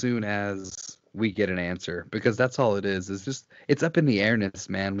as soon as we get an answer, because that's all it is. It's up in the airness,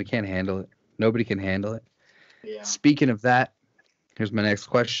 man. We can't handle it. Nobody can handle it. Yeah. Speaking of that, here's my next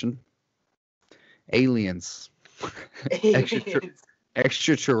question. Aliens.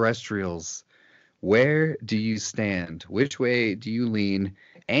 Extraterrestrials. Where do you stand? Which way do you lean?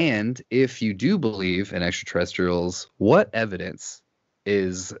 And if you do believe in extraterrestrials, what evidence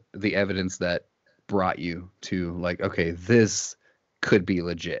is the evidence that brought you to like, okay, this could be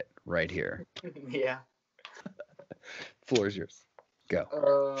legit right here? Yeah. Floor is yours.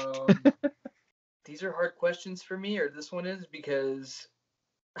 Go. These are hard questions for me, or this one is, because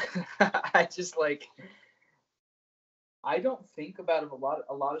I just like, I don't think about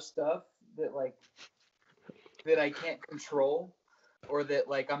a lot of stuff that like that I can't control or that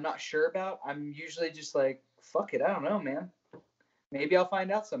like I'm not sure about. I'm usually just like, fuck it, I don't know, man. Maybe I'll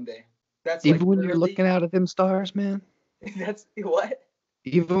find out someday. That's Even like when you're literally, looking out at them stars, man. that's what?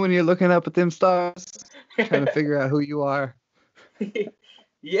 Even when you're looking up at them stars, trying to figure out who you are.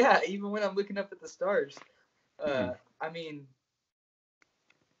 Yeah, even when I'm looking up at the stars. I mean,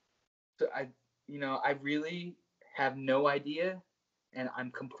 so I really have no idea, and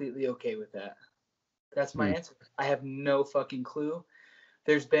I'm completely okay with that. That's my answer. I have no fucking clue.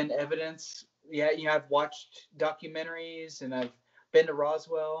 There's been evidence. Yeah, I've watched documentaries and I've been to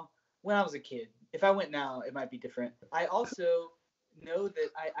Roswell when I was a kid. If I went now, it might be different. I also know that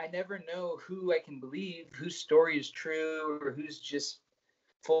I never know who I can believe, whose story is true or who's just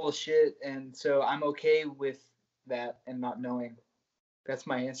full of shit. And so I'm okay with that and not knowing. That's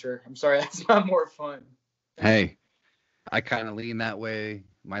my answer. I'm sorry, that's not more fun. Hey, I kind of lean that way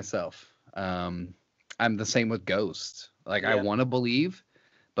myself. I'm the same with ghosts. Like, I want to believe,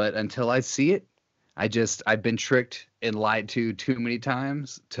 but until I see it, I've been tricked and lied to too many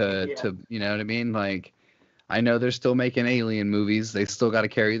times to you know what I mean? Like, I know they're still making alien movies. They still got to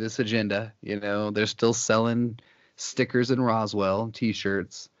carry this agenda. You know, they're still selling stickers in Roswell,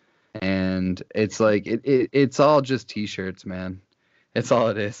 T-shirts, and it's like it's all just T-shirts, man. It's all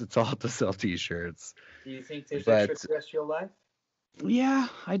it is. It's all to sell T-shirts. Do you think there's extraterrestrial life? Yeah,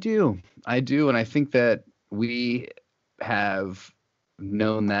 I do, and I think that we have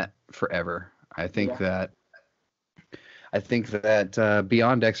known that forever. I think that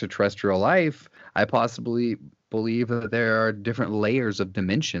beyond extraterrestrial life, I possibly believe that there are different layers of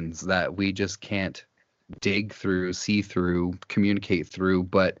dimensions that we just can't dig through, see through, communicate through,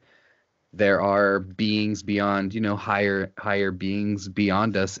 but there are beings beyond, higher beings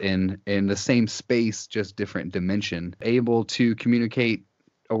beyond us in the same space, just different dimension, able to communicate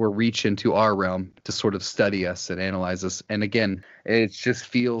or reach into our realm to sort of study us and analyze us. And again, it just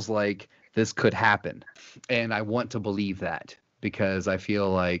feels like this could happen. And I want to believe that because I feel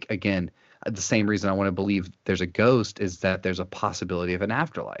like, again, the same reason I want to believe there's a ghost is that there's a possibility of an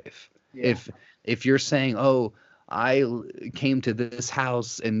afterlife. Yeah. If you're saying, oh, I came to this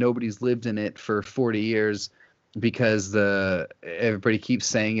house and nobody's lived in it for 40 years because everybody keeps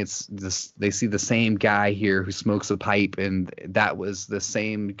saying it's this, they see the same guy here who smokes a pipe, and that was the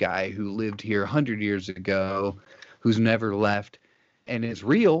same guy who lived here 100 years ago who's never left, and it's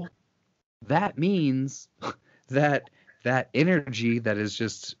real. That means that energy that is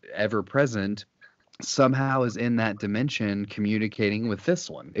just ever present somehow is in that dimension communicating with this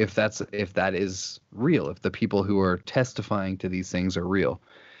one. If that is real, if the people who are testifying to these things are real.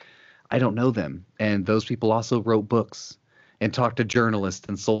 I don't know them. And those people also wrote books and talked to journalists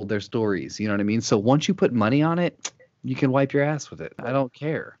and sold their stories. You know what I mean? So once you put money on it, you can wipe your ass with it. I don't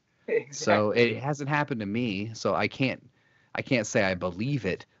care. Exactly. So it hasn't happened to me. So I can't say I believe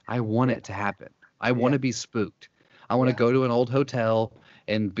it. I want it to happen. I want to be spooked. I want to go to an old hotel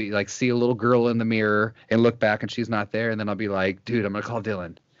and be like, see a little girl in the mirror and look back and she's not there. And then I'll be like, dude, I'm going to call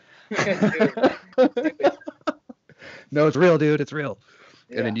Dylan. No, it's real, dude. It's real.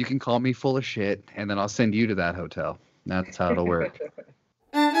 Yeah. And then you can call me full of shit, and then I'll send you to that hotel. That's how it'll work.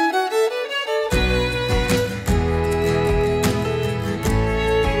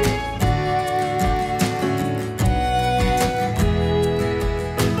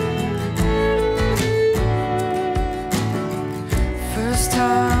 First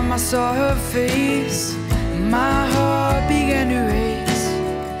time I saw her face, my heart began to race.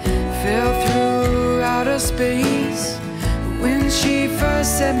 Fell through outer space when she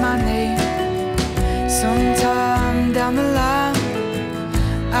first said my name. Sometime down the line,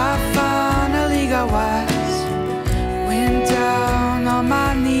 I finally got wise. Went down on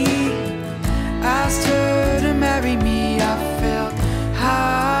my knee, asked her to marry me. I felt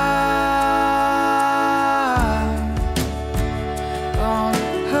high on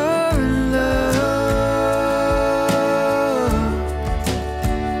her love.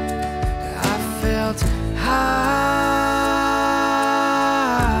 I felt high.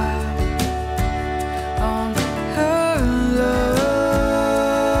 On her love.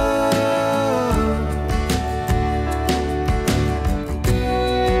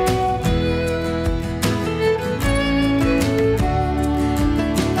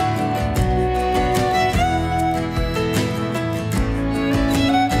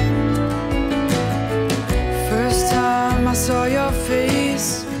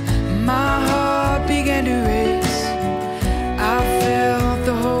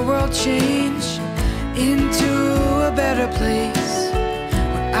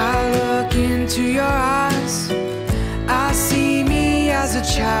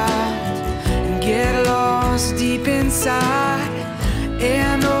 wild and get lost deep inside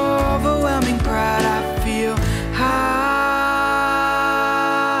an overwhelming pride. I feel high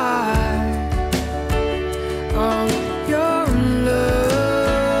on your love.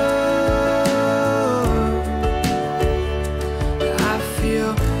 I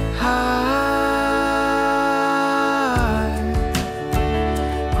feel high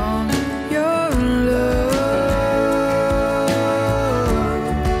on your love.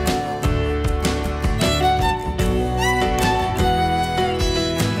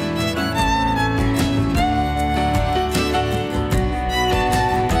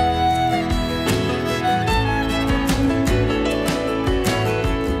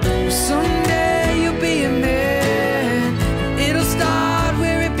 Someday you'll be a man. It'll start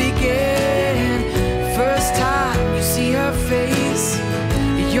where it began. First time you see her face,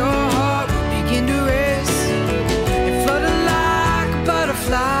 your heart will begin to race. It flutter like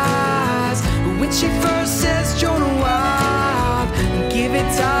butterflies when she first says Jonah Wild. Give it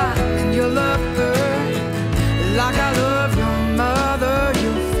time and you'll love her like I love your mother.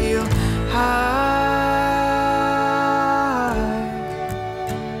 You'll feel high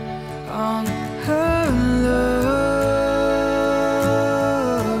on her love.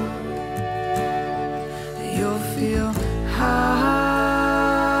 You'll feel high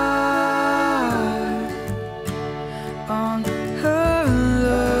on her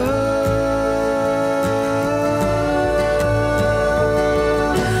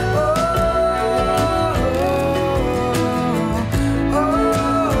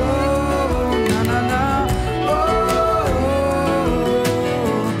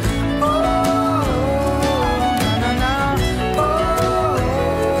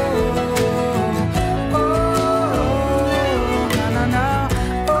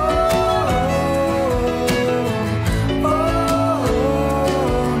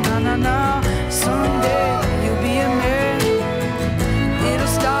Someday you'll be a man. It'll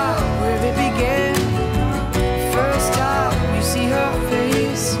start where it began. First time you see her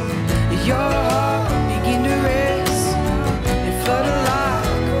face, your heart will begin to race. It flutter like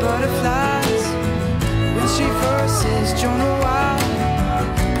butterflies when she first says Jonah Wild.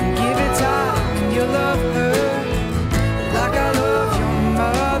 Give it time and you'll love her like I love your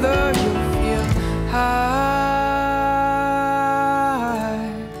mother. You'll feel high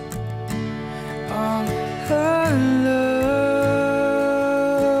on her love.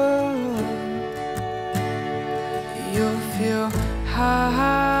 You'll feel high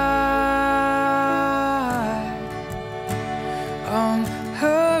on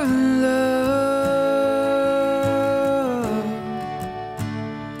her love.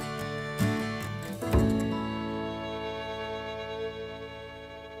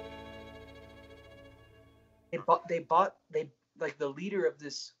 They like the leader of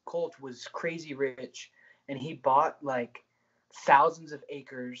this cult was crazy rich, and he bought like thousands of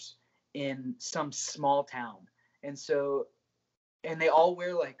acres in some small town, and they all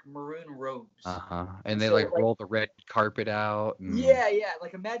wear like maroon robes. And they So, like roll the red carpet out. And... Yeah.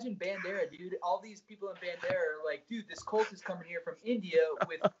 Like imagine Bandera, dude. All these people in Bandera are like, dude, this cult is coming here from India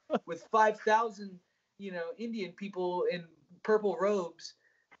with 5,000, Indian people in purple robes,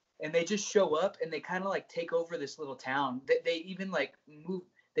 and they just show up and they kind of like take over this little town. They even like move.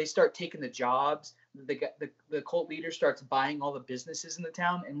 They start taking the jobs. The cult leader starts buying all the businesses in the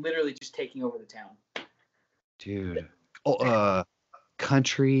town and literally just taking over the town. Dude.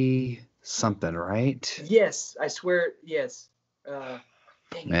 Country something, right? Yes, I swear. Yes. Dang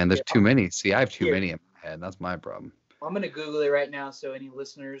Man, there's too many. See, I have too many in my head. That's my problem. I'm gonna Google it right now, so any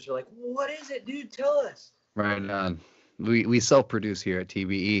listeners are like, "What is it, dude? Tell us." Right on. We self-produce here at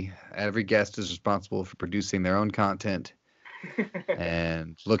TBE. Every guest is responsible for producing their own content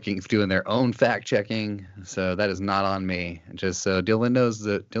and doing their own fact checking. So that is not on me. Just so Dylan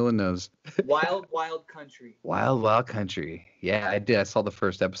knows. Wild Country. Wild Country. Yeah, I did. I saw the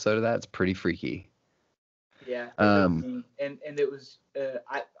first episode of that. It's pretty freaky. Yeah. And it was.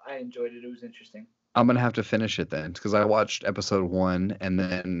 I enjoyed it. It was interesting. I'm gonna have to finish it then, because I watched episode 1, and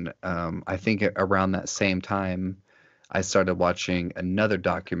then I think around that same time, I started watching another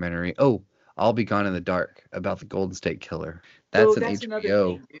documentary. Oh, I'll Be Gone in the Dark, about the Golden State Killer. That's an HBO. Another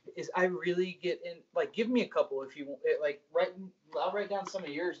thing, is I really get in. Like, give me a couple if you want. Like, I'll write down some of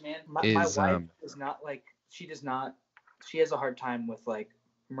yours, man. My wife is not like. She does not. She has a hard time with like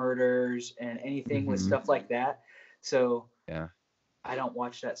murders and anything with stuff like that. So yeah, I don't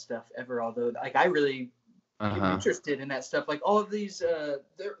watch that stuff ever. Although, like, I really am interested in that stuff. Like all of these,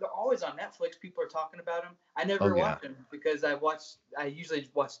 they're always on Netflix. People are talking about them. I never watch them because I usually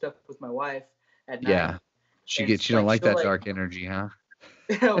watch stuff with my wife at night. Yeah, she don't like that dark energy, huh?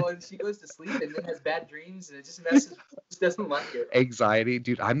 When she goes to sleep and then has bad dreams and it just messes, just doesn't like it. Anxiety,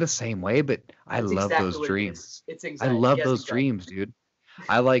 dude. I'm the same way, but I That's love exactly those what it dreams. is. It's I anxiety. love She has those anxiety. dreams, dude.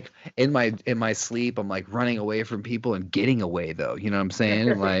 I like in my sleep, I'm like running away from people and getting away though. You know what I'm saying?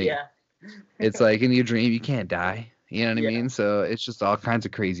 And like Yeah. it's like in your dream you can't die. You know what I Yeah. mean? So it's just all kinds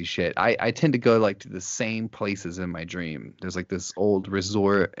of crazy shit. I tend to go like to the same places in my dream. There's like this old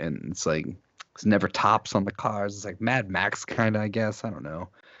resort and it's like it's never tops on the cars. It's like Mad Max kind of, I guess. I don't know.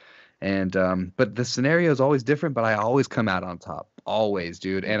 And but the scenario is always different, but I always come out on top. Always,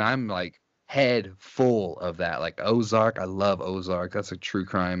 dude. And I'm like head full of that. Like Ozark, I love Ozark. That's a true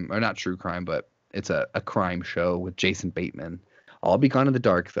crime, or not true crime, but it's a crime show with Jason Bateman. I'll Be Gone in the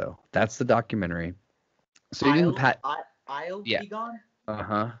Dark though. That's the documentary. So you can I'll yeah. be gone.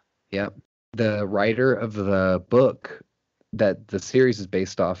 Uh-huh. Yep. The writer of the book that the series is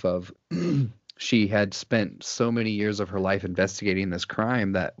based off of, she had spent so many years of her life investigating this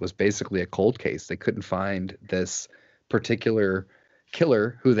crime that was basically a cold case. They couldn't find this particular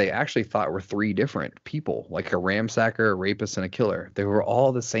killer who they actually thought were three different people, like a ramsacker, a rapist, and a killer. They were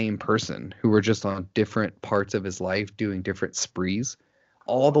all the same person who were just on different parts of his life doing different sprees,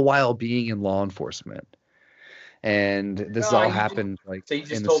 all the while being in law enforcement. And this all happened like So you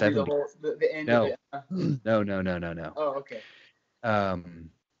just in the told me the 70s. whole the end No. of it. No. Oh, okay.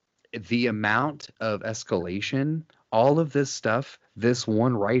 The amount of escalation, all of this stuff, this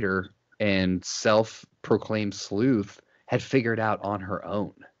one writer and self-proclaimed sleuth had figured out on her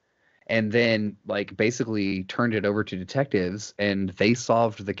own. And then like basically turned it over to detectives and they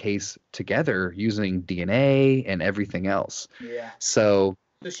solved the case together using DNA and everything else. Yeah. So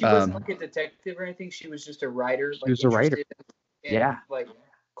she wasn't like a detective or anything. She was just a writer. She was a writer. In like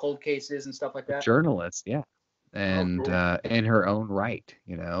cold cases and stuff like that. Journalist, yeah. And cool. In her own right,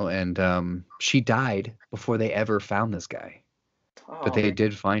 you know, and she died before they ever found this guy. But they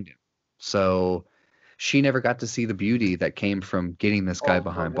did find him. So she never got to see the beauty that came from getting this guy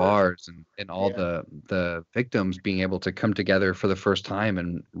behind bars and all the victims being able to come together for the first time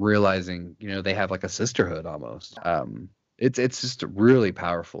and realizing, you know, they have like a sisterhood almost. It's just a really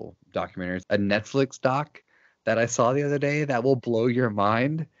powerful documentary. A Netflix doc that I saw the other day that will blow your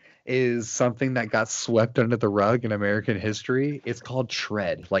mind is something that got swept under the rug in American history. It's called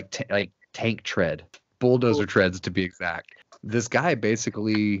Tread, like tank tread, bulldozer treads to be exact. This guy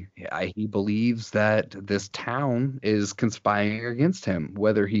basically, he believes that this town is conspiring against him,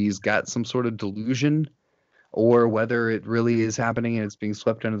 whether he's got some sort of delusion or whether it really is happening and it's being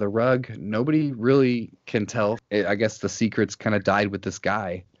swept under the rug. Nobody really can tell. I guess the secrets kind of died with this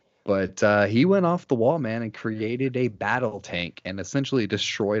guy. But he went off the wall, man, and created a battle tank and essentially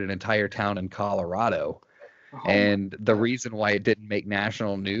destroyed an entire town in Colorado. And the reason why it didn't make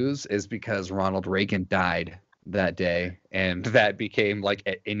national news is because Ronald Reagan died that day. And that became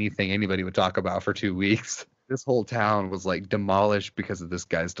like anything anybody would talk about for 2 weeks. This whole town was like demolished because of this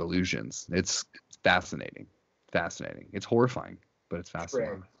guy's delusions. It's fascinating. Fascinating. It's horrifying, but it's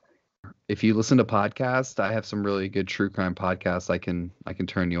fascinating. If you listen to podcasts, I have some really good true crime podcasts I can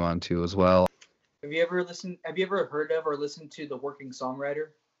turn you on to as well. Have you ever heard of or listened to the Working Songwriter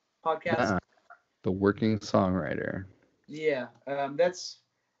podcast? The Working Songwriter. Yeah, that's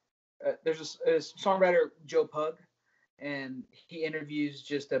there's a songwriter, Joe Pug, and he interviews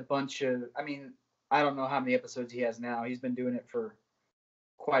just a bunch of. I mean, I don't know how many episodes he has now. He's been doing it for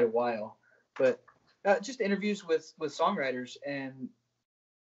quite a while, but just interviews with songwriters, and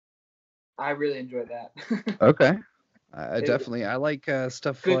I really enjoy that. Okay. Definitely. I like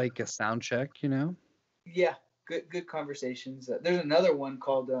stuff good, like a sound check, you know? Yeah. Good conversations. There's another one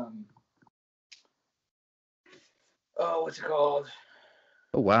called, what's it called?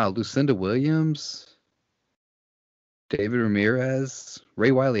 Oh, wow. Lucinda Williams, David Ramirez,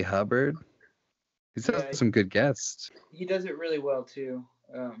 Ray Wiley Hubbard. He's got some good guests. He does it really well, too.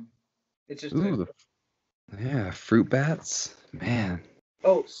 It's just... yeah, Fruit Bats. Man.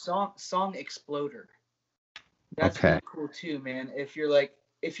 Oh, Song Exploder. That's really cool too, man. If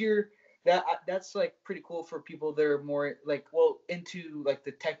you're that's like pretty cool for people that are more like into like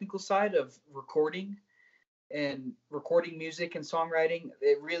the technical side of recording music and songwriting.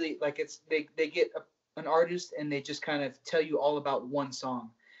 It really like they get an artist and they just kind of tell you all about one song,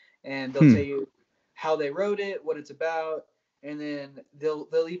 and they'll tell you how they wrote it, what it's about. And then they'll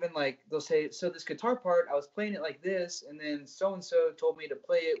even they'll say, so this guitar part, I was playing it like this, and then so and so told me to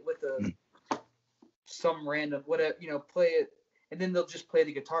play it with some random whatever, play it, and then they'll just play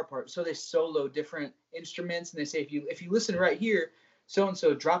the guitar part. So they solo different instruments, and they say if you listen right here, so and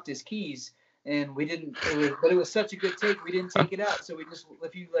so dropped his keys, And we didn't, but it was such a good take, we didn't take it out. So we just,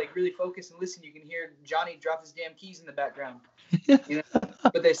 if you like really focus and listen, you can hear Johnny drop his damn keys in the background. You know,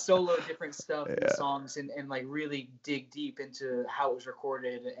 but they solo different stuff in the songs and like really dig deep into how it was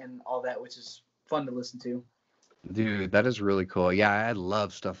recorded and all that, which is fun to listen to. Dude, that is really cool. Yeah, I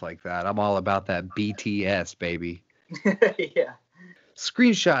love stuff like that. I'm all about that BTS, baby. Yeah.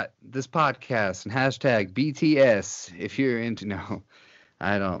 Screenshot this podcast and hashtag BTS if you're into. No,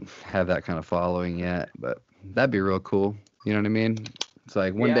 I don't have that kind of following yet, but that'd be real cool. You know what I mean? It's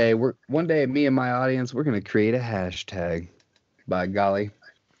like one day me and my audience, we're gonna create a hashtag. By golly.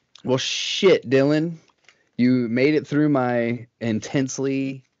 Well, shit, Dylan, you made it through my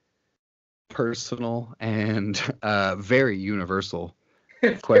intensely personal and very universal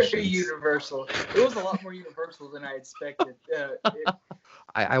questions. Very universal. It was a lot more universal than I expected.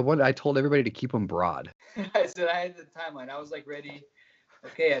 I told everybody to keep them broad. I said I had the timeline. I was like ready.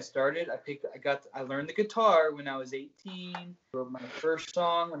 Okay, I started. I learned the guitar when I was 18. Wrote my first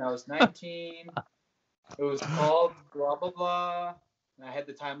song when I was 19. It was called blah blah blah. And I had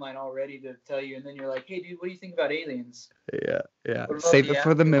the timeline all ready to tell you, and then you're like, "Hey, dude, what do you think about aliens?" Yeah. Save it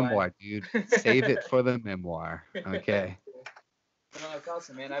for the memoir, dude. Save it for the memoir. Okay. No, that's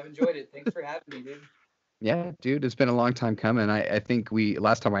awesome, man. I've enjoyed it. Thanks for having me, dude. Yeah, dude, it's been a long time coming. I think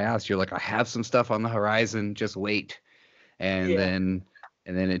last time I asked, you're like, I have some stuff on the horizon, just wait. And then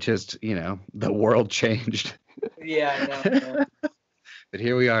it just, the world changed. Yeah, I know. But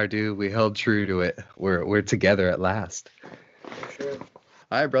here we are, dude. We held true to it. We're together at last. For sure.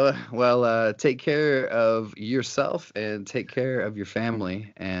 All right, brother. Well, take care of yourself and take care of your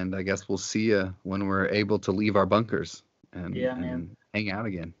family. And I guess we'll see you when we're able to leave our bunkers and hang out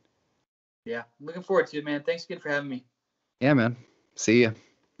again. Yeah, looking forward to it, man. Thanks again for having me. Yeah, man. See ya.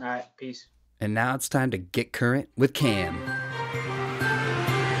 All right, peace. And now it's time to get current with Cam.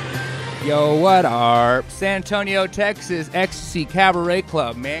 Yo, what up? San Antonio, Texas, Ecstasy Cabaret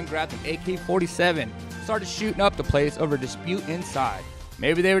Club, man grabbed an AK-47. Started shooting up the place over a dispute inside.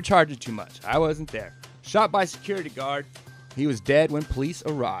 Maybe they were charging too much. I wasn't there. Shot by security guard. He was dead when police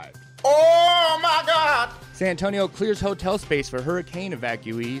arrived. Oh my God! San Antonio clears hotel space for hurricane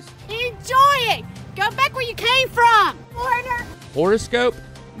evacuees. Enjoy it! Go back where you came from! Order! Horoscope?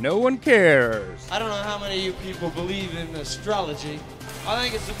 No one cares. I don't know how many of you people believe in astrology. I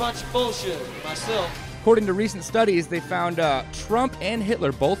think it's a bunch of bullshit, myself. According to recent studies, they found Trump and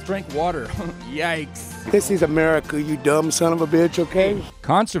Hitler both drank water. Yikes. This is America, you dumb son of a bitch, okay?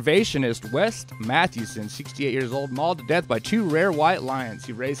 Conservationist Wes Matthewson, 68 years old, mauled to death by two rare white lions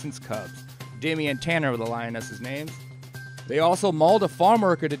he raised since cubs. Demi and Tanner were the lioness's names. They also mauled a farm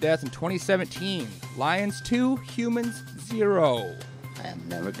worker to death in 2017. Lions 2, humans 0. I am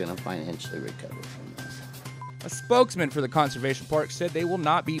never going to financially recover from this. A spokesman for the conservation park said they will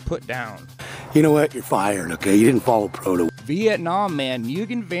not be put down. You know what? You're fired, okay? You didn't follow protocol. Vietnam man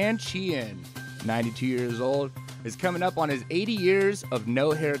Nguyen Van Chien, 92 years old, is coming up on his 80 years of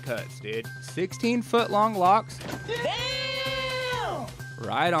no haircuts, dude. 16-foot-long locks. Damn!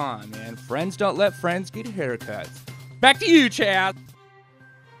 Right on, man. Friends don't let friends get haircuts. Back to you, Chad.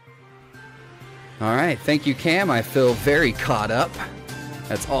 All right. Thank you, Cam. I feel very caught up.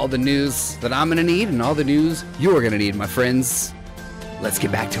 That's all the news that I'm going to need and all the news you're going to need, my friends. Let's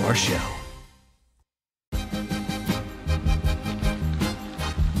get back to our show.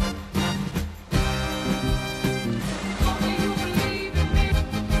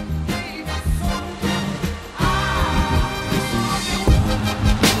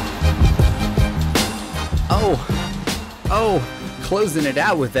 Closing it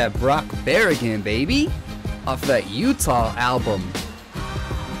out with that Brock Berrigan, baby, off that Utah album.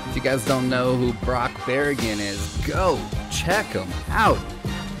 If you guys don't know who Brock Berrigan is, go check him out.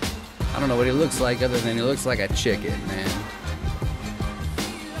 I don't know what he looks like other than he looks like a chicken, man.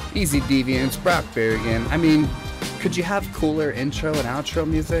 Easy Deviance, Brock Berrigan. I mean, could you have cooler intro and outro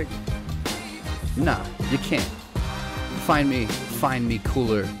music? Nah, you can't. Find me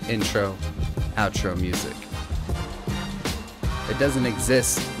cooler intro, outro music. It doesn't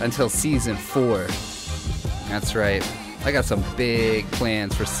exist until season 4. That's right. I got some big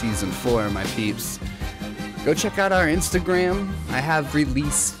plans for season 4, my peeps. Go check out our Instagram. I have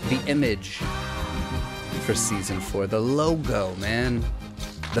released the image for season 4. The logo, man.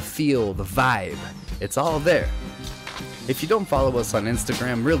 The feel, the vibe. It's all there. If you don't follow us on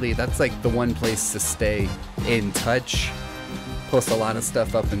Instagram, really, that's like the one place to stay in touch. Post a lot of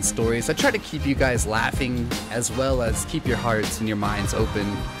stuff up in stories. I try to keep you guys laughing as well as keep your hearts and your minds open,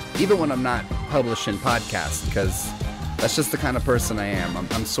 even when I'm not publishing podcasts, because that's just the kind of person I am.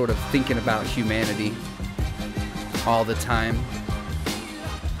 I'm sort of thinking about humanity all the time.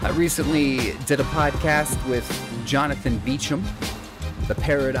 I recently did a podcast with Jonathan Beecham, the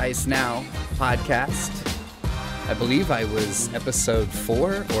Paradise Now podcast. I believe I was episode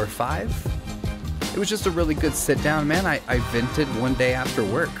 4 or 5. It was just a really good sit down, man. I vented one day after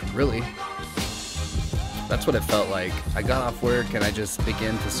work, really. That's what it felt like. I got off work and I just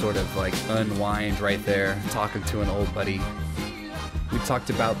began to sort of like unwind right there, talking to an old buddy. We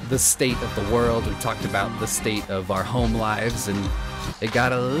talked about the state of the world. We talked about the state of our home lives, and it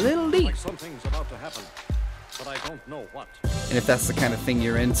got a little deep. Like something's about to happen, but I don't know what. And if that's the kind of thing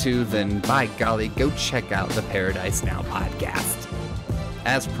you're into, then by golly, go check out the Paradise Now podcast.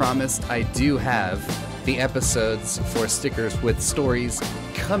 As promised, I do have the episodes for Stickers with Stories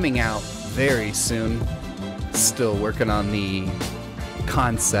coming out very soon. Still working on the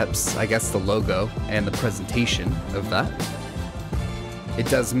concepts, I guess the logo and the presentation of that. It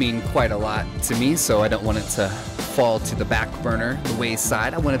does mean quite a lot to me, so I don't want it to fall to the back burner, the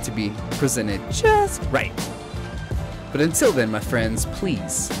wayside. I want it to be presented just right. But until then, my friends,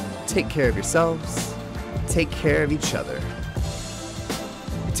 please take care of yourselves, take care of each other.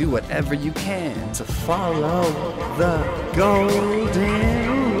 Do whatever you can to follow the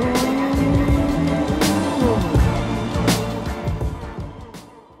golden rule.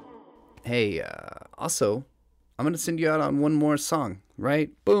 Hey, also, I'm going to send you out on one more song, right?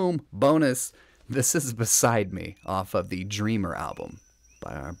 Boom, bonus. This is Beside Me off of the Dreamer album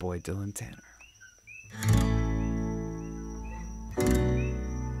by our boy Dylan Tanner.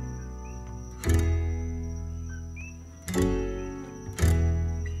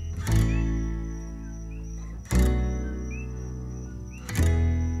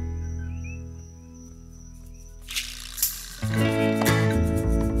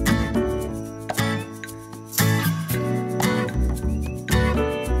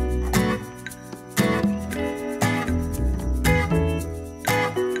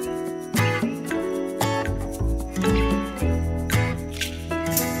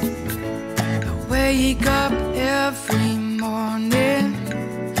 Wake up every morning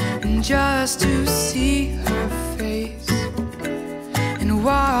and just to see her face and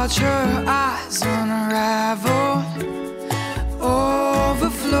watch her eyes unravel,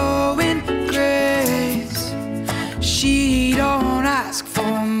 overflowing grace. She don't ask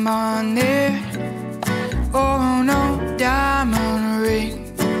for money or no diamond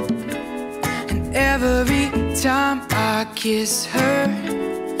ring, and every time I kiss her,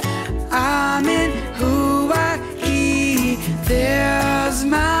 I'm in who I he. There's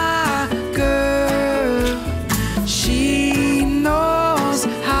my girl. She knows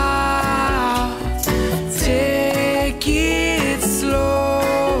how. Take it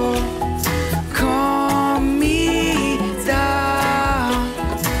slow. Calm me down.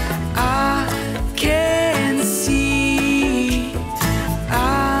 I can see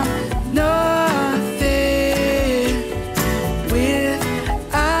I'm nothing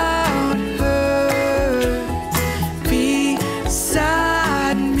without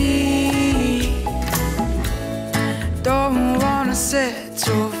beside me. Don't wanna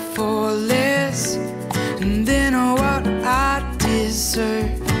settle for less than what I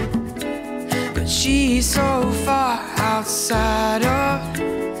deserve, but she's so far outside of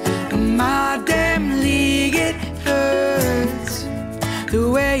my damn league. It hurts the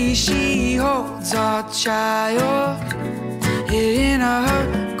way she holds our child in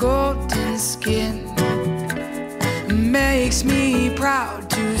her golden skin. Makes me proud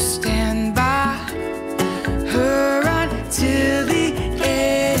to stand by her until the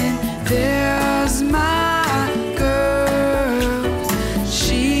end. There's my girl.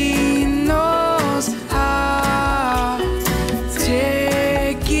 She knows how.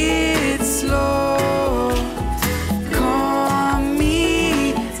 Take it slow. Calm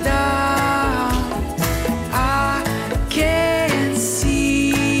me down. I can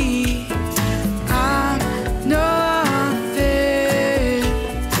see I'm nothing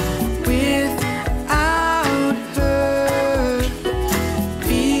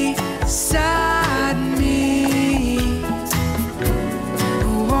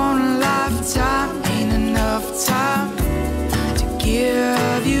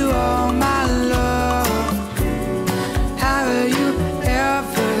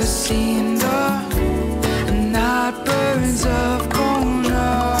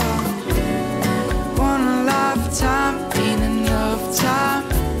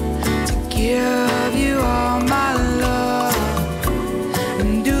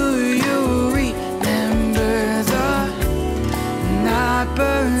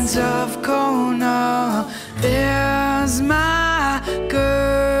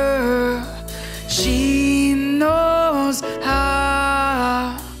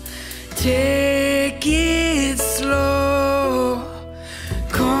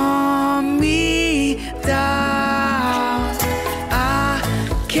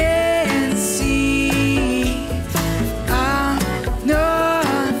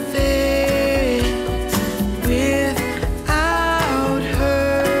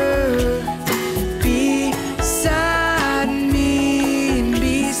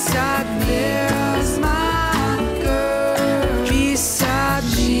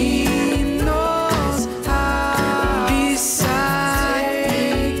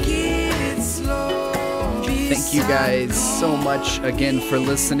guys so much again for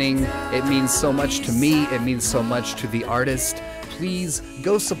listening. It means so much to me. It means so much to the artist. Please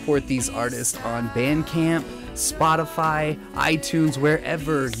go support these artists on Bandcamp, Spotify, iTunes,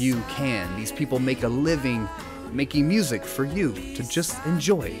 wherever you can. These people make a living making music for you to just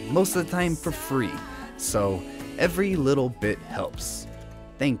enjoy, most of the time for free. So every little bit helps.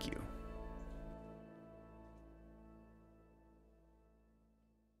 Thank you.